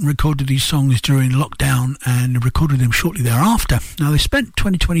wrote and recorded these songs during lockdown and recorded them shortly thereafter. Now, they spent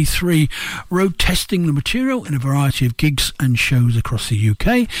 2023 road testing the material in a variety of gigs and shows across the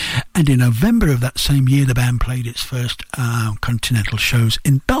UK. And in November of that same year, the band played its first continental shows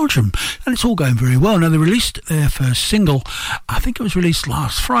in Belgium. And it's all going very well. Now, they released their first single. I think it was released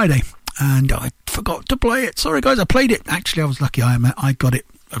last Friday. And I forgot to play it. Sorry, guys, I played it. Actually, I was lucky. I got it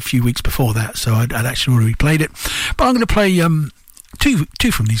a few weeks before that, so I'd actually already played it. But I'm going to play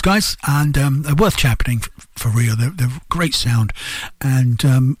two from these guys, and they're worth championing for real. They're great sound, and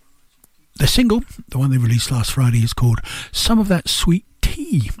the single, the one they released last Friday, is called Some of That Sweet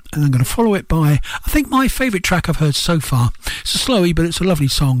Tea, and I'm going to follow it by, I think, my favourite track I've heard so far. It's a slowie, but it's a lovely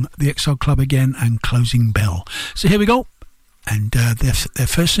song, The Exile Club again, and Closing Bell. So here we go. And their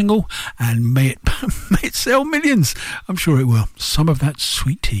first single, and may it sell millions. I'm sure it will. Some of That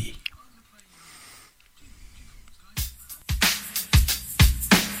Sweet Tea.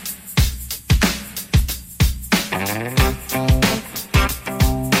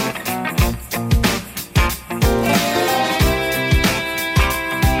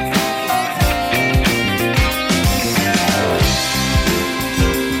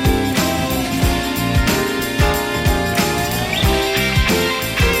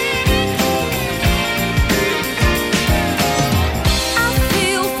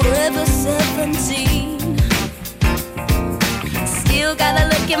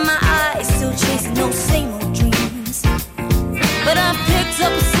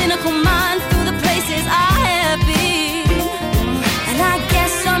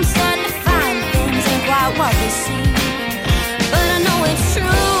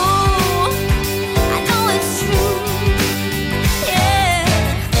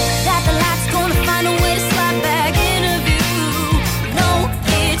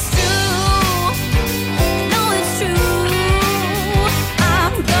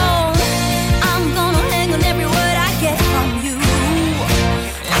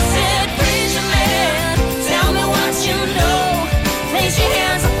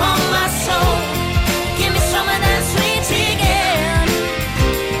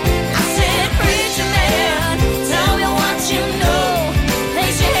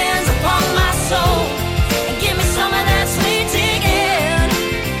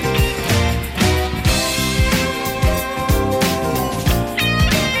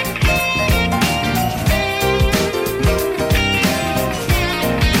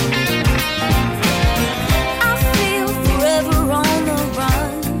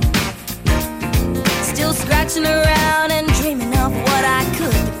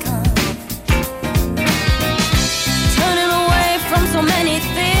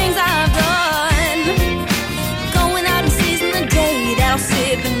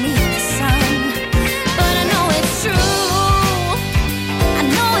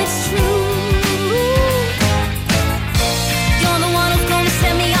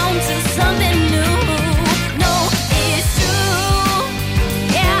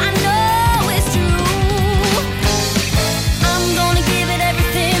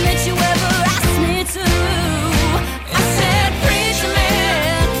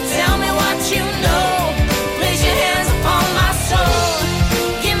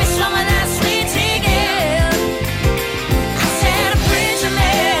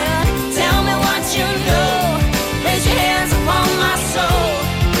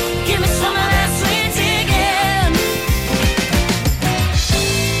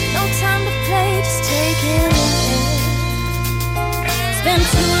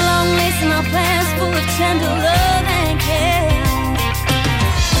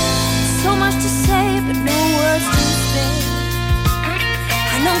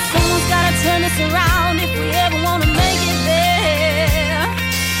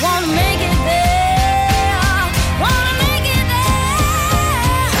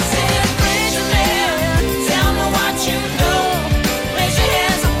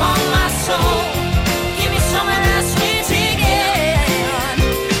 Some of that sweet tea again.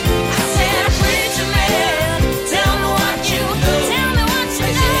 I said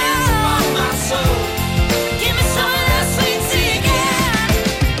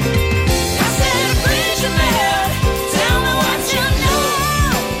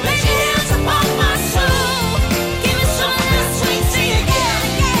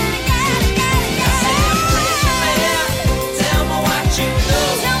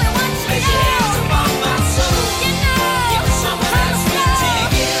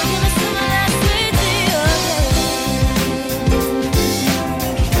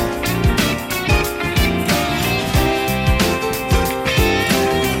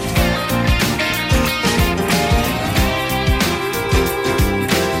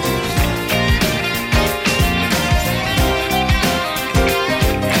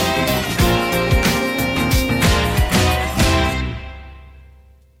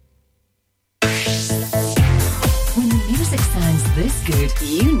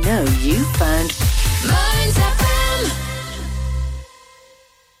found. Mearns FM.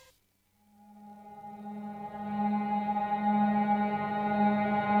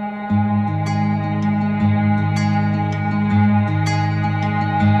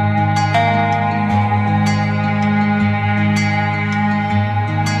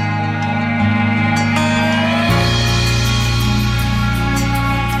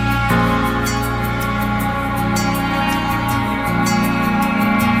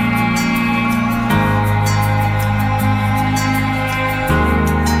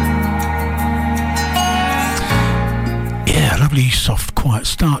 Soft, quiet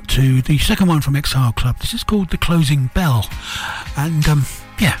start to the second one from Exile Club. This is called The Closing Bell, and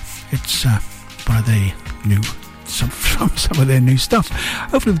it's one of the new some of their new stuff.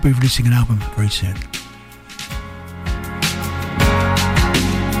 Hopefully they'll be releasing an album very soon.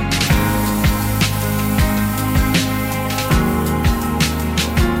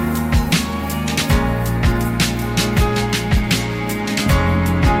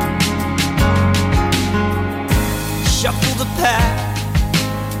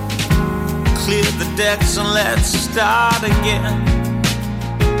 Clear the decks and let's start again.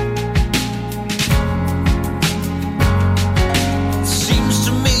 Seems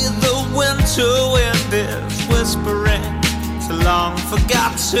to me the winter wind is whispering to long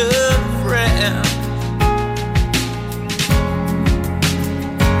forgotten friend.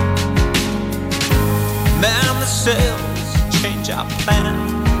 Man the sails, change our plan,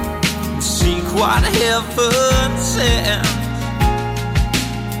 seek what heaven sends.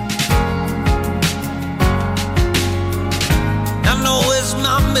 I know it's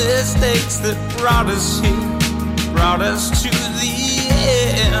my mistakes that brought us here, brought us to the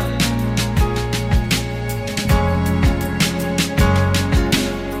end.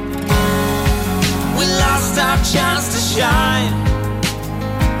 We lost our chance to shine.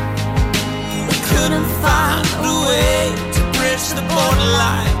 We couldn't find a way to bridge the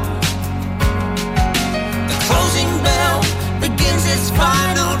borderline. The closing bell begins its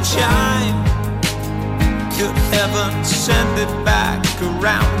final chime. Could heaven send it back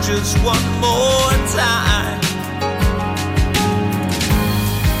around just one more time?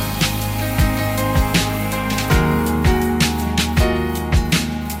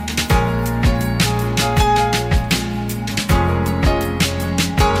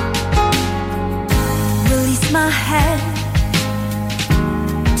 Release my head,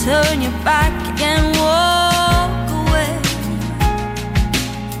 turn your back and walk away.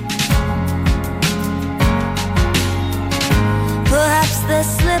 Perhaps the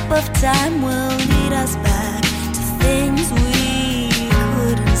slip of time will lead us back to things we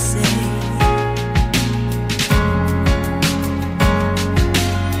couldn't say.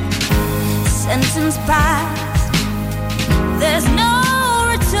 Sentence passed, there's no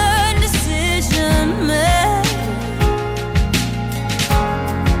return decision made.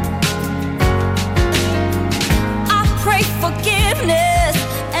 I pray forgiveness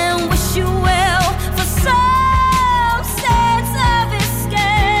and wish you well for some sense of escape.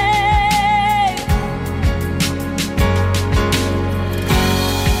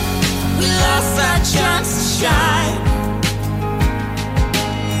 We lost our chance to shine.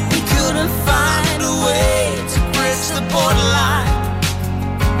 We couldn't find a way to bridge the borderline.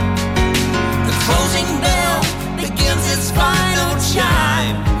 The closing bell begins its final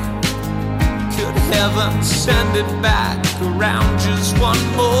chime. Could heaven send it back around just one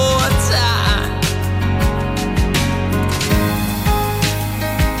more time?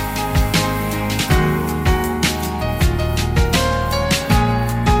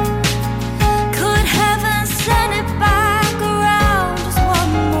 Could heaven send it back around just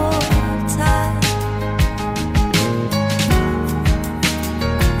one more time?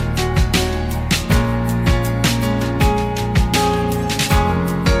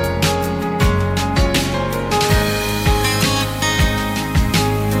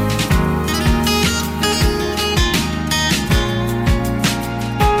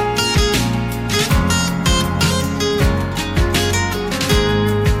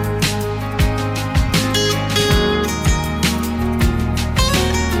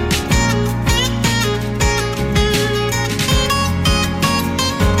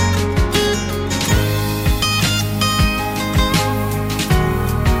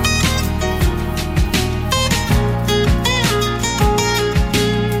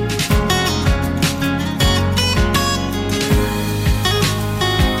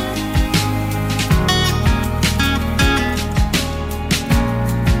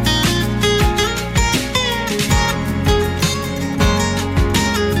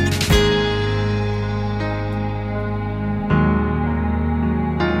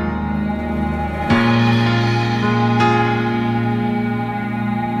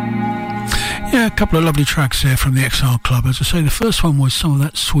 couple of lovely tracks there from the Exile Club. As I say, the first one was Some of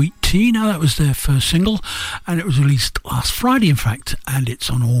That Sweet Tea. Now, that was their first single, and it was released last Friday, in fact, and it's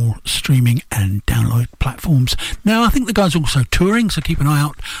on all streaming and download platforms. Now, I think the guy's also touring, so keep an eye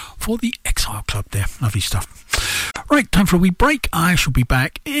out for the Exile Club there. Lovely stuff. Right, time for a wee break. I shall be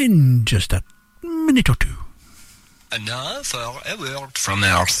back in just a minute or two. And now for a word from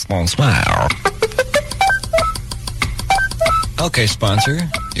our sponsor. Okay, sponsor,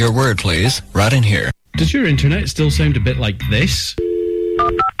 your word, please. Right in here. Does your internet still sound a bit like this?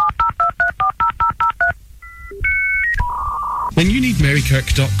 Then you need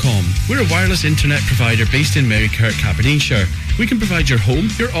Marykirk.com. We're a wireless internet provider based in Marykirk, Aberdeenshire. We can provide your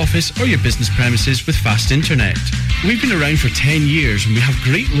home, your office or your business premises with fast internet. We've been around for 10 years and we have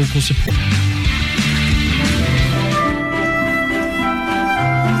great local support.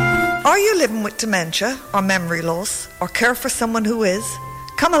 Are you living with dementia or memory loss or care for someone who is?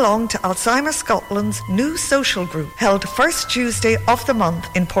 Come along to Alzheimer's Scotland's new social group held first Tuesday of the month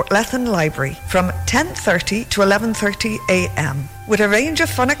in Portlethen Library from 10:30 to 11:30 a.m. With a range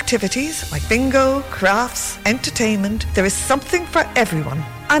of fun activities like bingo, crafts, entertainment, there is something for everyone.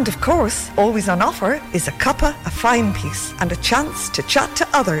 And of course, always on offer is a cuppa, a fine piece, and a chance to chat to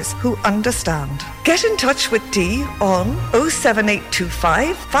others who understand. Get in touch with Dee on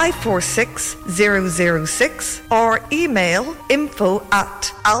 07825 546 006 or email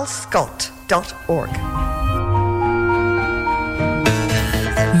info@alscott.org.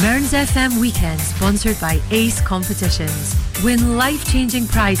 Mearns FM Weekend, sponsored by Ace Competitions. Win life-changing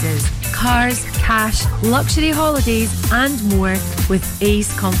prizes, cars, cash, luxury holidays and more with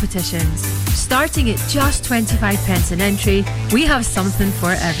Ace Competitions. Starting at just 25p an entry, we have something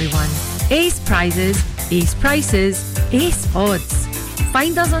for everyone. Ace prizes, Ace prices, Ace odds.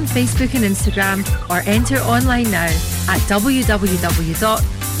 Find us on Facebook and Instagram or enter online now at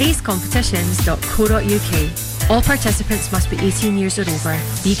www.acecompetitions.co.uk. All participants must be 18 years or over.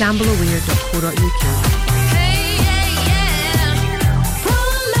 BeGambleAware.co.uk.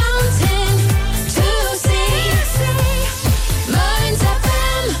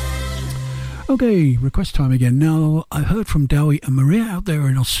 Okay, request time again. Now, I heard from Dowie and Maria out there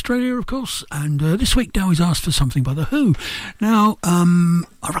in Australia, of course, and this week Dowie's asked for something by The Who. Now, I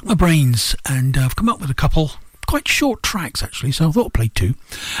racked my brains, and I've come up with a couple quite short tracks, actually, so I thought I'd play two.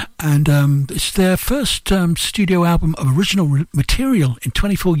 And it's their first studio album of original material in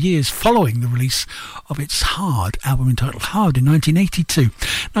 24 years following the release of its Hard album entitled Hard in 1982.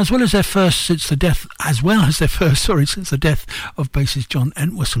 Now, as well as their first since the death of bassist John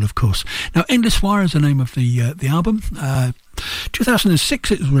Entwistle, of course. Now, Endless Wire is the name of the album.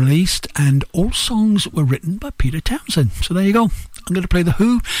 2006 it was released, and all songs were written by Peter Townsend. So there you go. I'm going to play The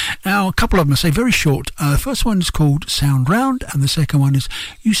Who. Now, a couple of them I say very short. The first one is called Sound Round, and the second one is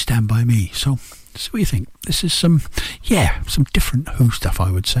You Stand By Me. So, what do you think? This is some different Who stuff,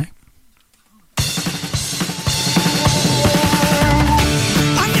 I would say.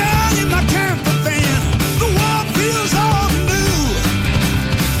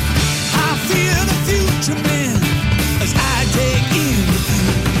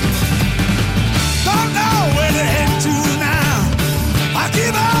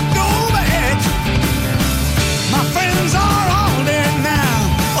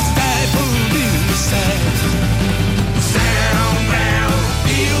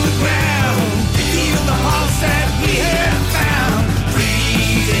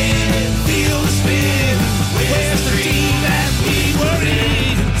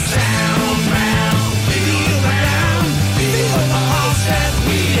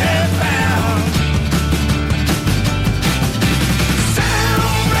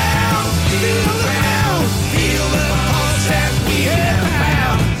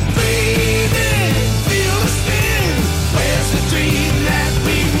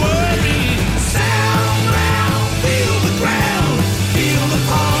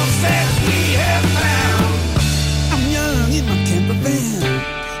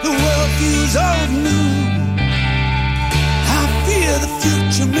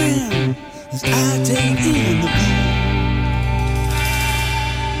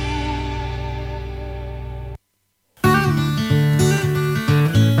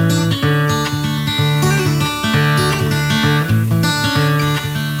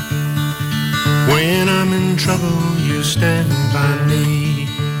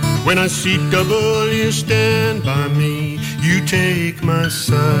 When I see double, you stand by me. You take my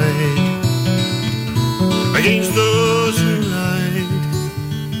side against those who lied.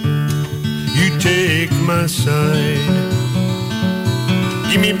 You take my side.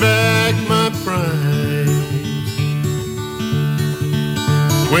 Give me back my pride.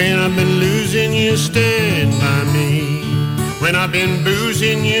 When I've been losing, you stand by me. When I've been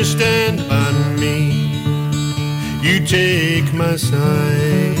boozing, you stand by me. You take my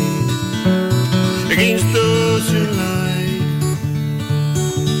side against those who lie.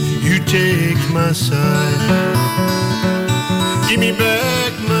 You take my side. Give me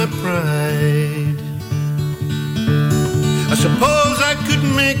back my pride. I suppose I could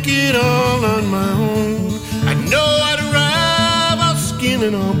make it all on my own. I know I'd arrive all skin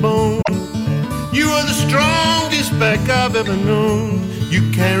and all bone. You are the strongest back I've ever known. You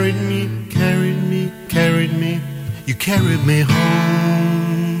carried me, carried me, carried me. You carried me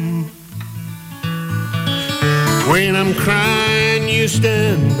home. When I'm crying, you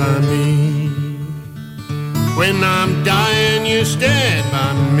stand by me. When I'm dying, you stand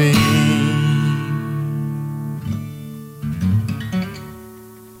by me.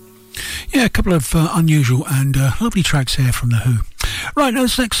 Yeah, a couple of unusual and lovely tracks here from The Who. Right, now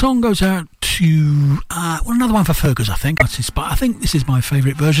this next song goes out to, another one for Fergus, I think. But I think this is my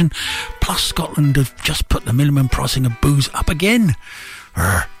favourite version. Plus, Scotland have just put the minimum pricing of booze up again.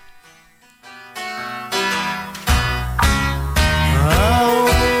 Urgh.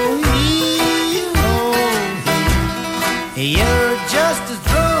 You're just as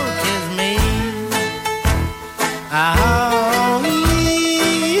drunk as me.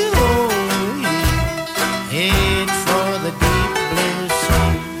 Head for the deep blue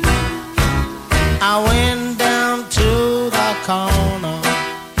sea. I went down to the corner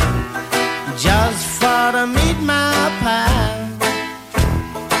just for to meet my pal.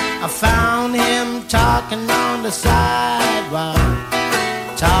 I found him talking on the sidewalk,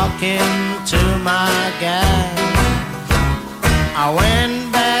 talking to my gal. I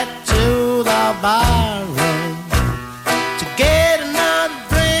went back to the bar room to get another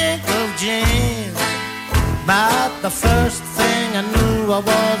drink of gin. But the first thing I knew I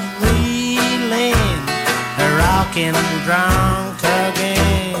was reeling, rocking drunk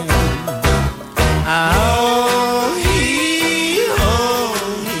again. Oh,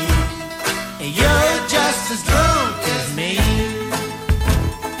 you're just as drunk as me.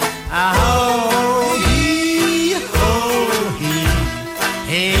 Oh,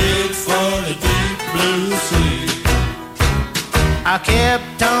 I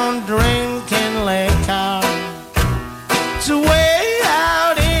kept on drinking liquor. It's way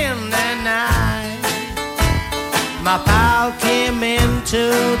out in the night. My pal came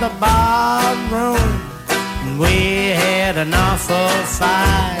into the bar room and we had an awful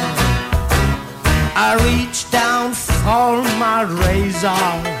fight. I reached down for my razor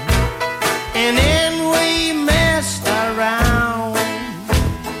and then we messed around.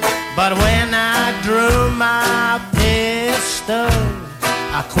 But when I drew my pistol,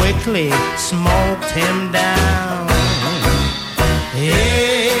 I quickly smoked him down.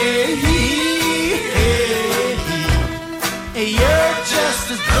 Hey, you're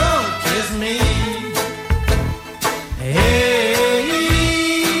just as drunk as me.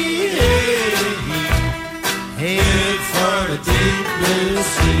 Head for the deep blue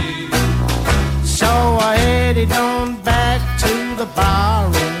sea. So I headed on back to the bar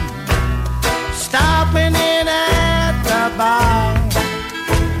room, stopping in at the bar.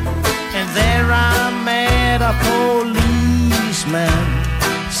 And there I met a policeman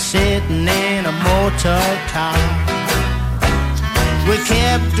sitting in a motor car. We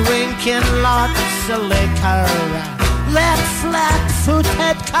kept drinking lots of liquor. That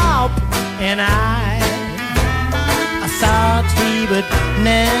flat-footed cop and I thought he would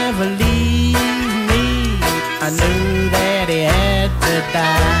never leave me. I knew that he had to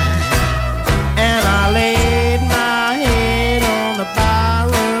die. And I laid my head on the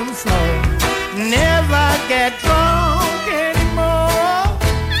barroom floor. Never get drunk anymore.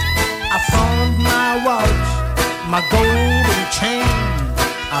 I found my watch, my golden chain.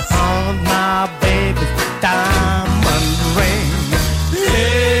 I found my baby's diamond ring.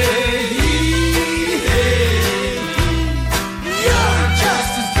 Hey, you're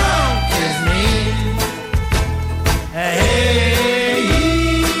just as drunk as me. Hey,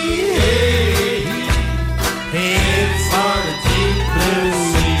 head for the deep blue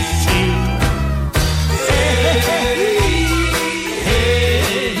sea.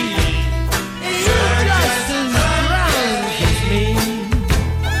 You're just as drunk as me.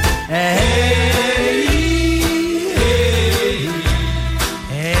 Head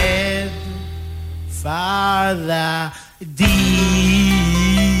for the deep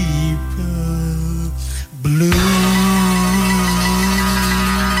blue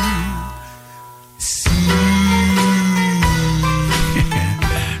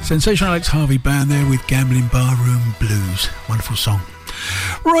Sensational Alex Harvey band there with Gambling Barroom Blues. Wonderful song.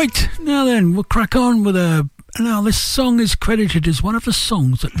 Right, now then, we'll crack on with a... Now, this song is credited as one of the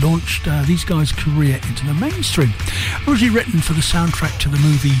songs that launched these guys' career into the mainstream. Originally written for the soundtrack to the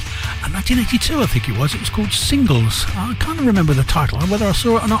movie 1982, I think it was. It was called Singles. I can't remember the title. Whether I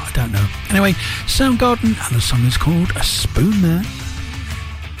saw it or not, I don't know. Anyway, Soundgarden, and the song is called A Spoon Man.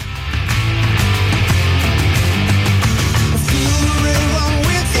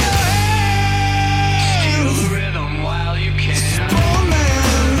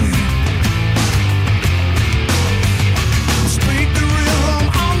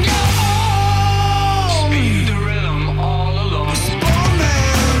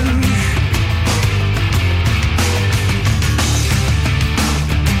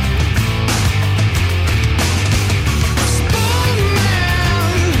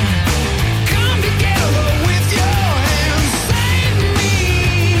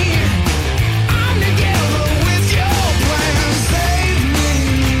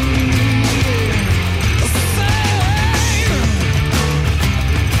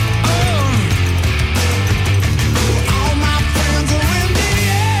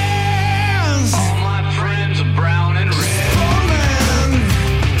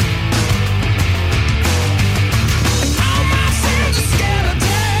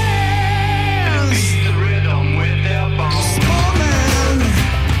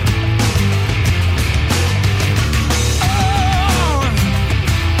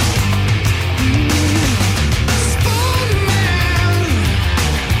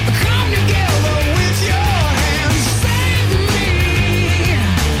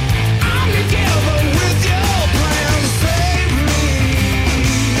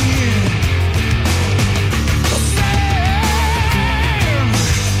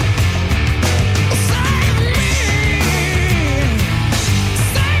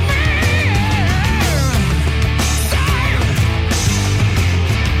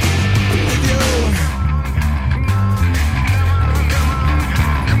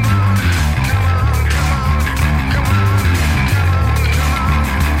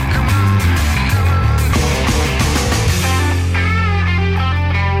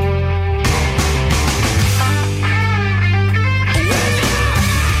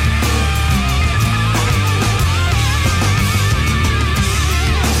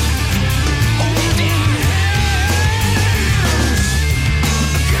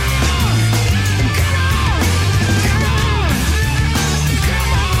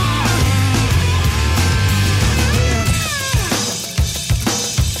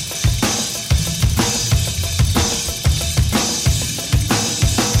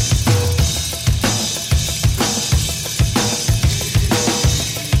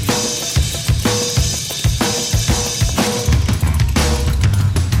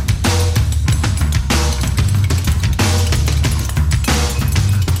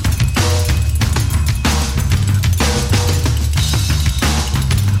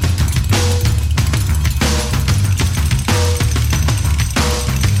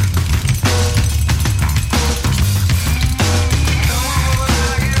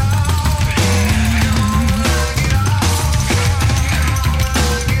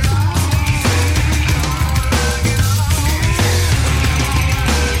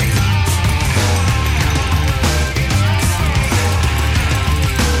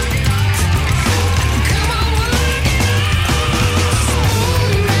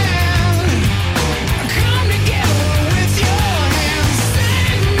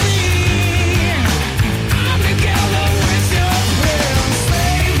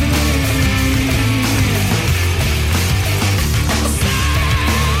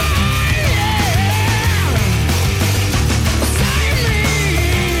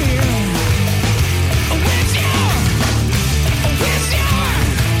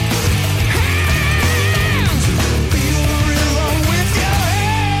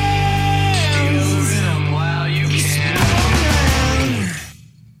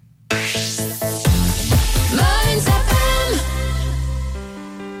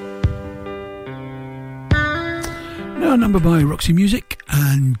 Number by Roxy Music,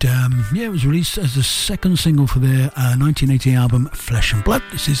 and it was released as the second single for their 1980 album Flesh and Blood.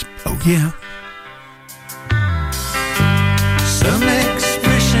 This is Oh Yeah. Some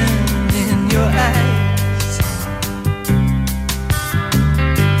expression in your eyes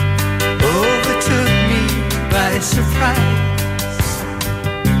overtook me by surprise.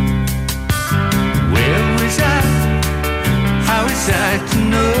 Where was I? How was I to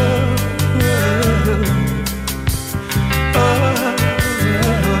know?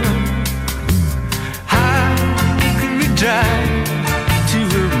 How could we drive to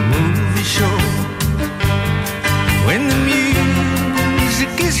a movie show when the music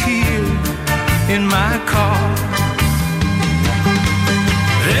in my car.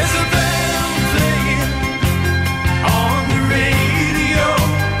 There's a band playing on the radio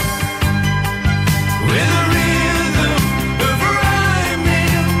with a rhythm of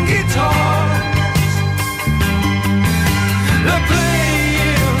rhyming guitars. They're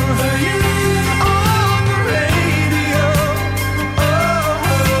playing on the radio.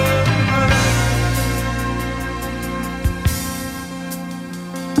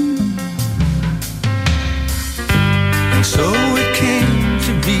 And so it came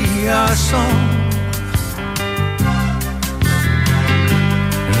to be our song,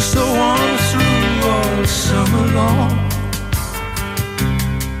 and so on through all summer long,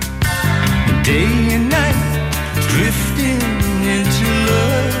 day and night drifting into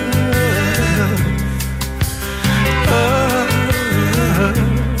love.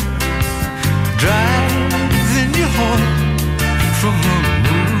 Driving you home from a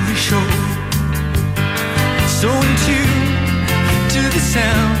movie show, so in tune to the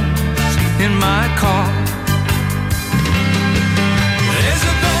sounds in my car. There's a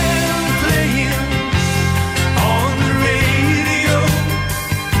band playing on the radio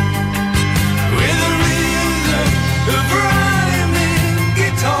with a rhythm of rhyming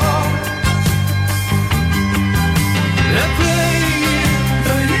guitars. They're playing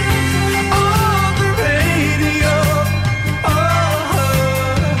on the radio.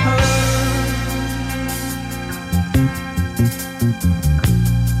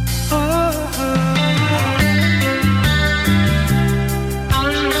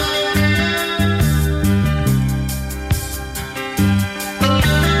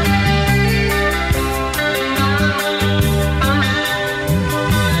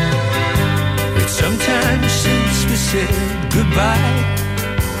 It's sometime since we said goodbye,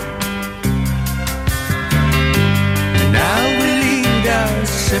 and now we lead our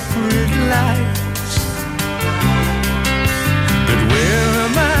separate lives. But where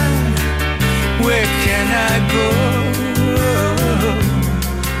am I? Where can I go?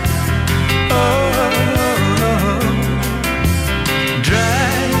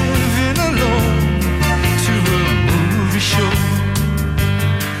 Driving alone to a movie show,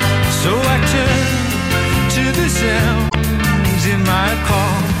 so I turn to the sounds in my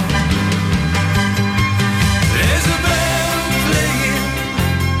car. There's a band playing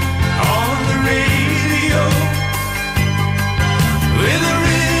on the radio with a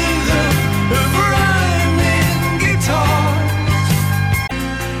rhythm of rhyming guitars.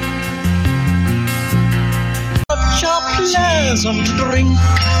 Such a pleasant drink,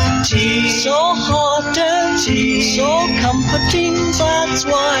 tea, so hot and tea, so comforting, that's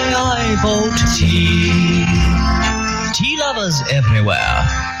why I vote tea. Tea lovers everywhere,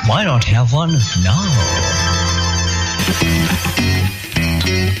 why not have one now?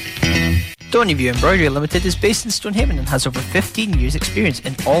 Stoneyview Embroidery Limited is based in Stonehaven and has over 15 years experience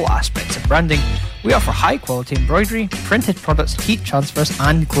in all aspects of branding. We offer high quality embroidery, printed products, heat transfers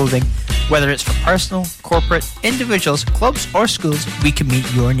and clothing. Whether it's for personal, corporate, individuals, clubs or schools, we can meet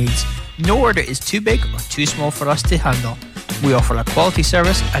your needs. No order is too big or too small for us to handle. We offer a quality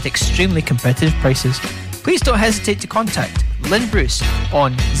service at extremely competitive prices. Please don't hesitate to contact Lynn Bruce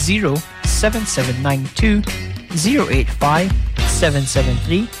on 07792 085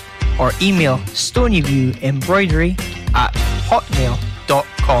 773 or email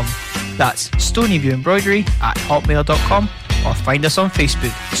stonyviewembroidery@hotmail.com. That's stonyviewembroidery@hotmail.com, or find us on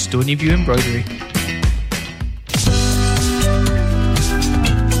Facebook, Stonyview Embroidery.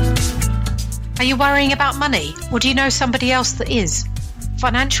 Are you worrying about money, or do you know somebody else that is?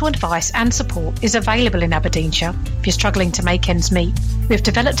 Financial advice and support is available in Aberdeenshire if you're struggling to make ends meet. We've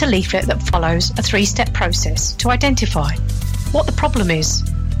developed a leaflet that follows a 3-step process to identify what the problem is,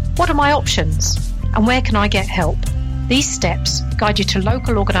 what are my options, and where can I get help. These steps guide you to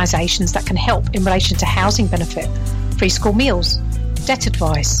local organisations that can help in relation to housing benefit, free school meals, debt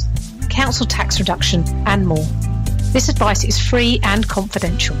advice, council tax reduction and more. This advice is free and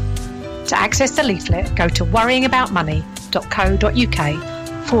confidential. To access the leaflet, go to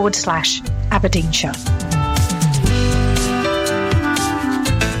worryingaboutmoney.co.uk/Aberdeenshire.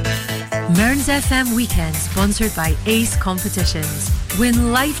 Mearns FM Weekend, sponsored by Ace Competitions.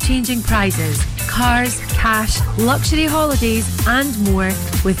 Win life-changing prizes, cars, cash, luxury holidays and more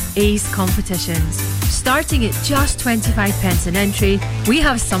with Ace Competitions. Starting at just 25p an entry, we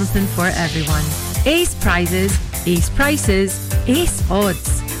have something for everyone. Ace prizes, ace prices, ace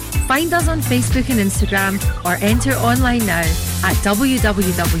odds. Find us on Facebook and Instagram or enter online now at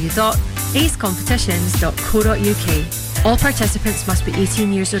www.acecompetitions.co.uk. All participants must be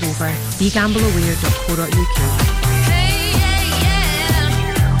 18 years or over. BeGambleAware.co.uk.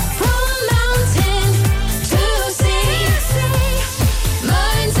 From mountain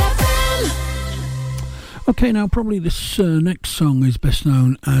Okay, now probably this next song is best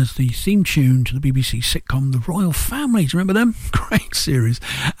known as the theme tune to the BBC sitcom The Royal Family. Do you remember them? Great series.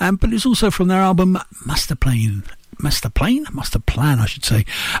 But it's also from their album Master Plan, I should say.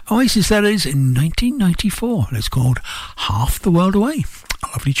 Oasis, that is, in 1994. It's called Half the World Away. A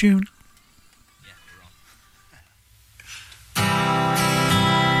lovely tune.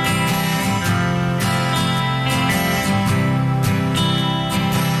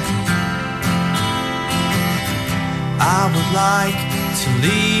 I would like to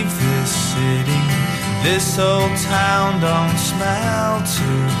leave this city. This old town don't smell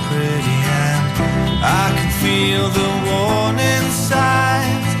too pretty, and I can feel the warning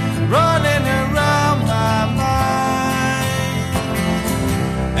signs running around my mind.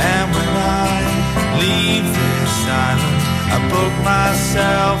 And when I leave this island, I book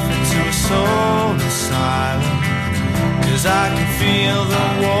myself into a soul asylum, 'cause I can feel the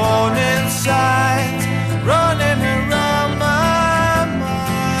warning signs running around my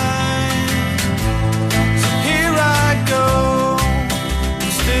mind. So here I go, I'm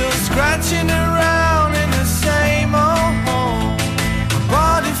still scratching around in the same old hole. My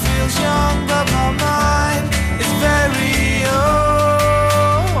body feels young, but my mind is very old.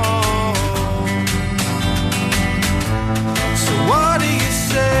 So what do you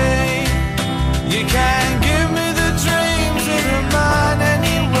say? You can't give me the dreams that are mine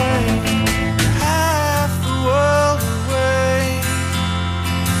anyway.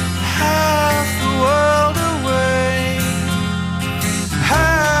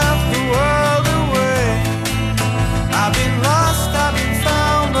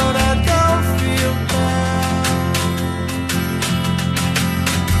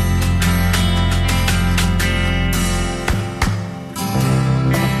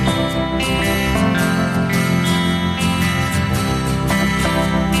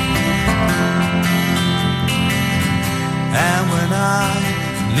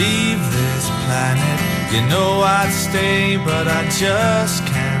 Leave this planet, you know I'd stay, but I just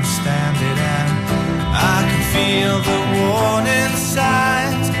can't stand it. And I can feel the warning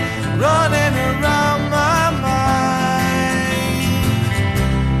signs running around my mind.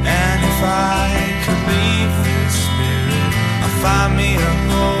 And if I could leave this spirit, I'll find me a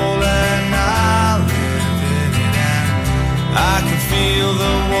hole and I'll live in it. And I can feel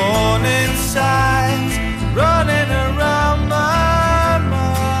the warning signs running around my mind.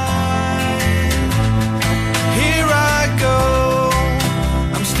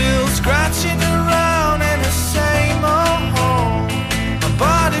 Scratching around in the same old hole. My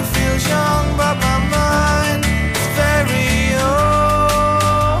body feels young, but my mind is very old.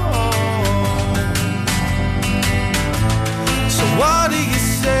 So what do you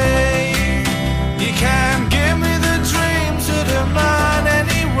say? You can't give me the dreams that are mine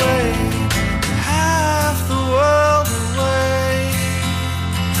anyway. Half the world away.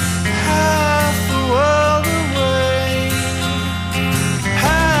 Half the world away.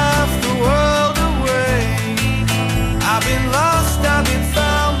 World away. I've been lost, I've been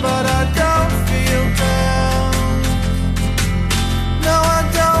found, but I don't feel down. No, I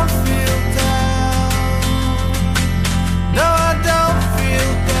don't feel down. No, I don't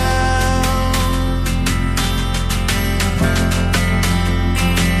feel down.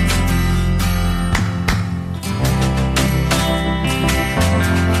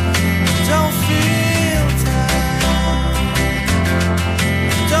 Don't feel down.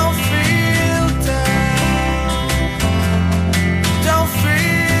 Don't feel down. Don't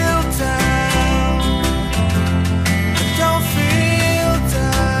feel down. Don't feel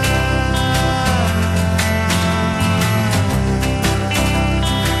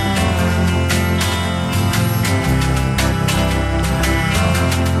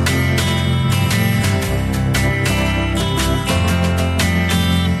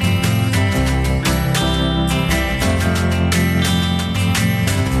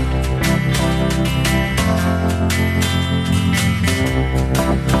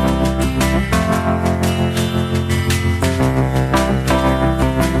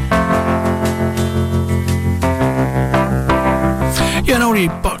Yeah, no,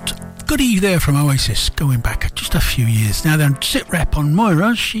 but goodie there from Oasis, going back just a few years. Now then, sit rep on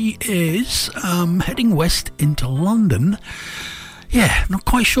Moira, she is heading west into London. Yeah, not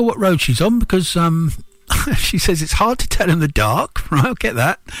quite sure what road she's on, because she says it's hard to tell in the dark, right? I'll get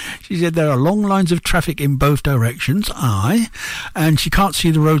that. She said there are long lines of traffic in both directions, and she can't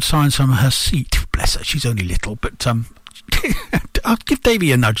see the road signs from her seat. Bless her, she's only little, but I'll give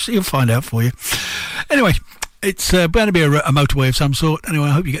Davey a nudge, so he'll find out for you. Anyway, It's going to be a motorway of some sort. Anyway,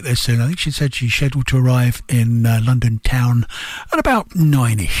 I hope you get there soon. I think she said she's scheduled to arrive in London town at about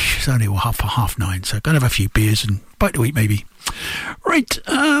 9ish. It's only half 9, so going to have a few beers and bite to eat maybe. Right,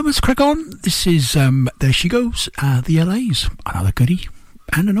 let's crack on. This is There She Goes, the LA's, another goodie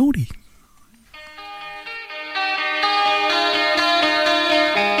and an oldie.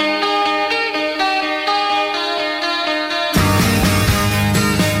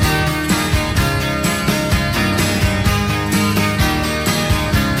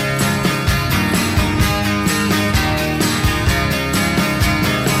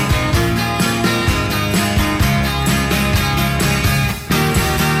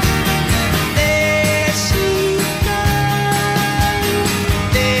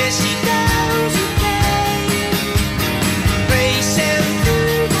 There she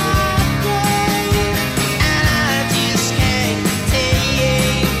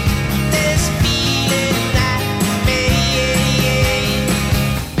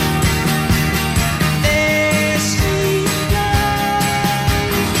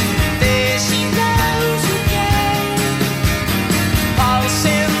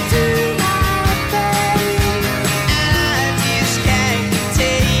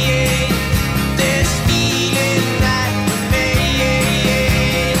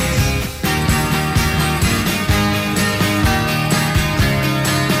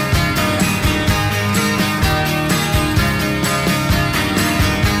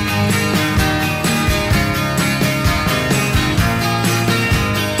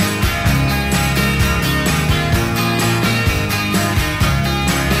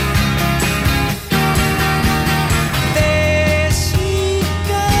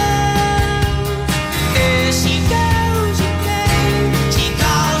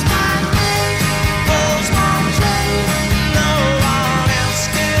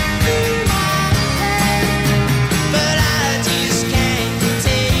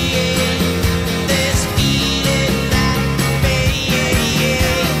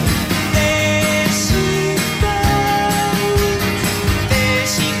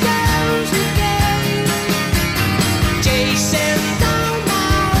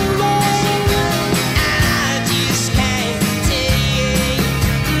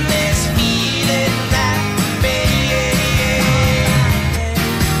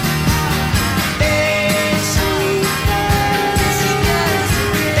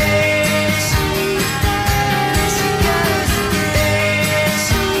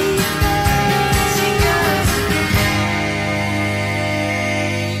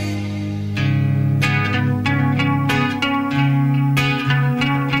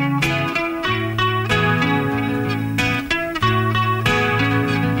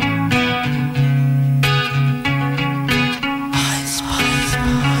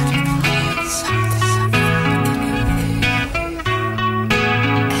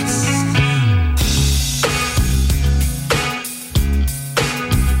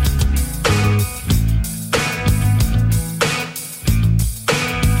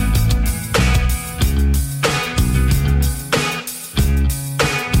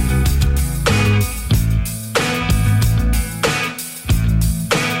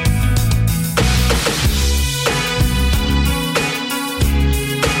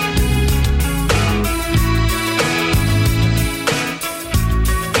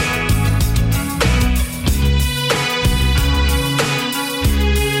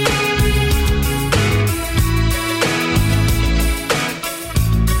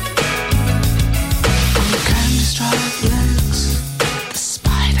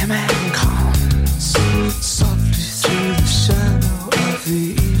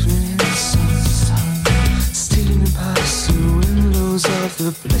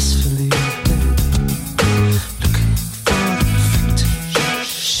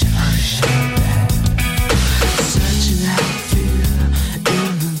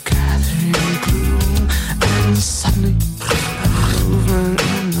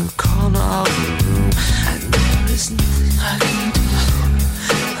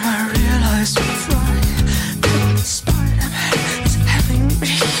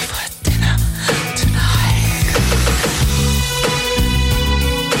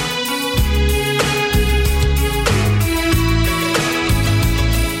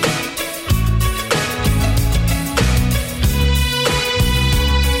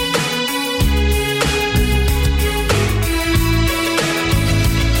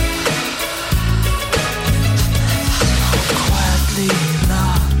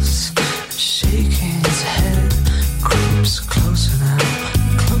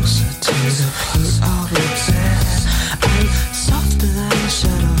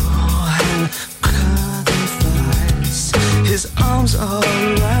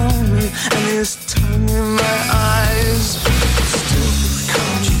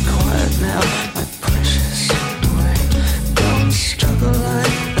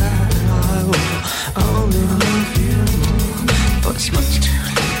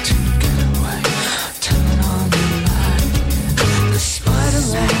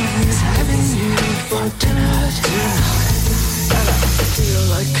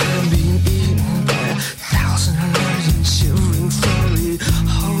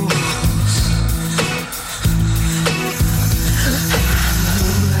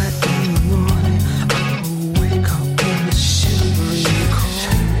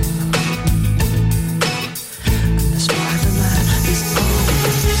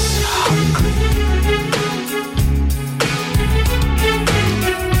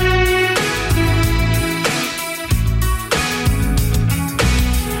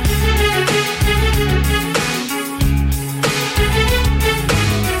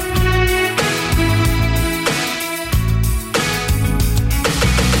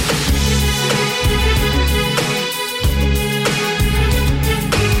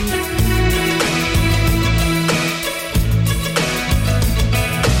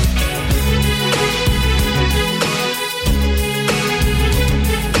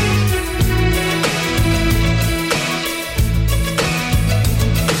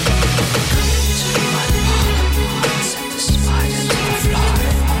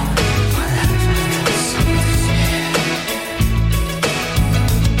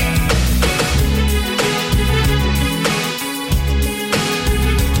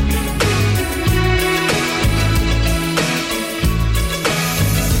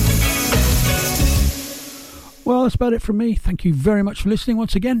Well, that's about it from me. Thank you very much for listening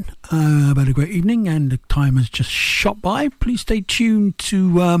once again. I've had a great evening and the time has just shot by. Please stay tuned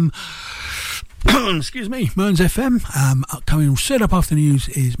to excuse me, Mearns FM. Coming straight up after the news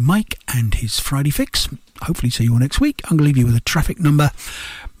is Mike and his Friday Fix. Hopefully see you all next week. I'm going to leave you with a traffic number,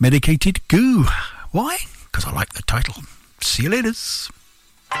 Medicated Goo. Why? Because I like the title. See you later.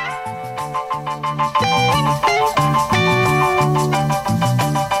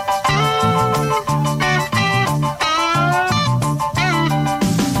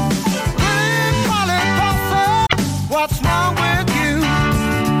 What's wrong with you?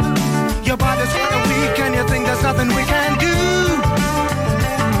 Your body's sort of weak and you think there's nothing we can do.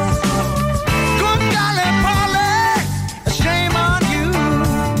 Good golly, Polly, shame on you.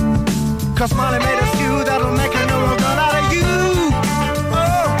 'Cause Molly made a stew that'll make a no good out of you.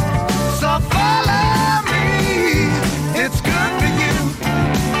 Oh, so follow me, it's good for you.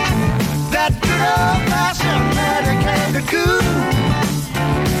 That good old-fashioned medicated goo.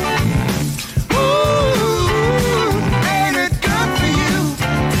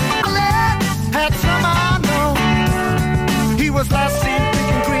 Was last seen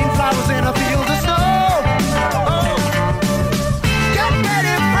picking green flowers in a field of snow. Oh, get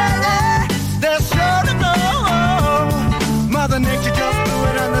ready, Freddy, there's sure to know. Mother Nature just blew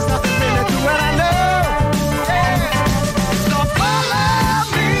it and there's nothing really to it, I know. Yeah. So follow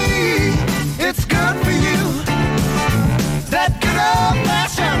me, it's good for you. That good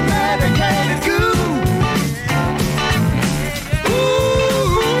old-fashioned medicated goo.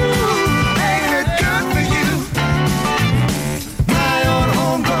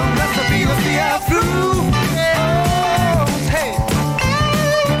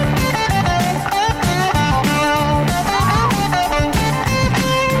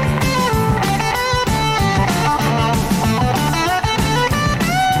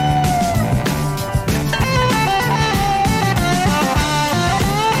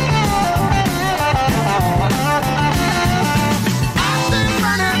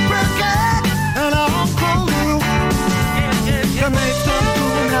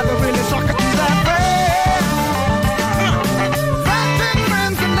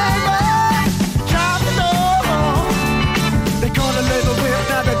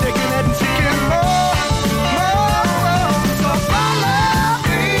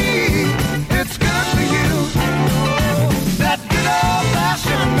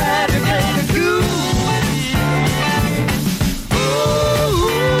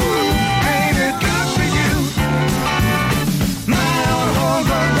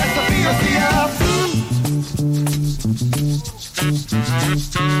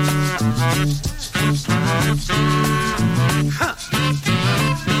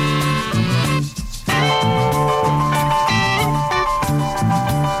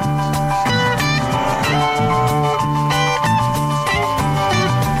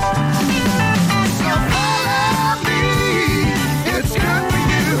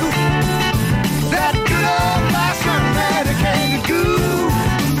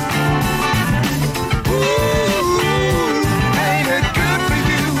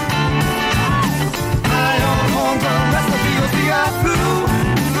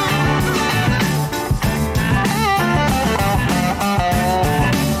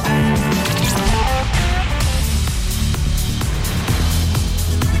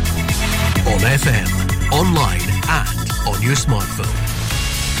 FM, online and on your smartphone.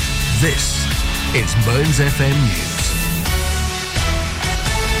 This is Mearns FM News.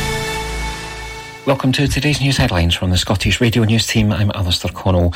 Welcome to today's news headlines from the Scottish Radio News team. I'm Alistair Connell.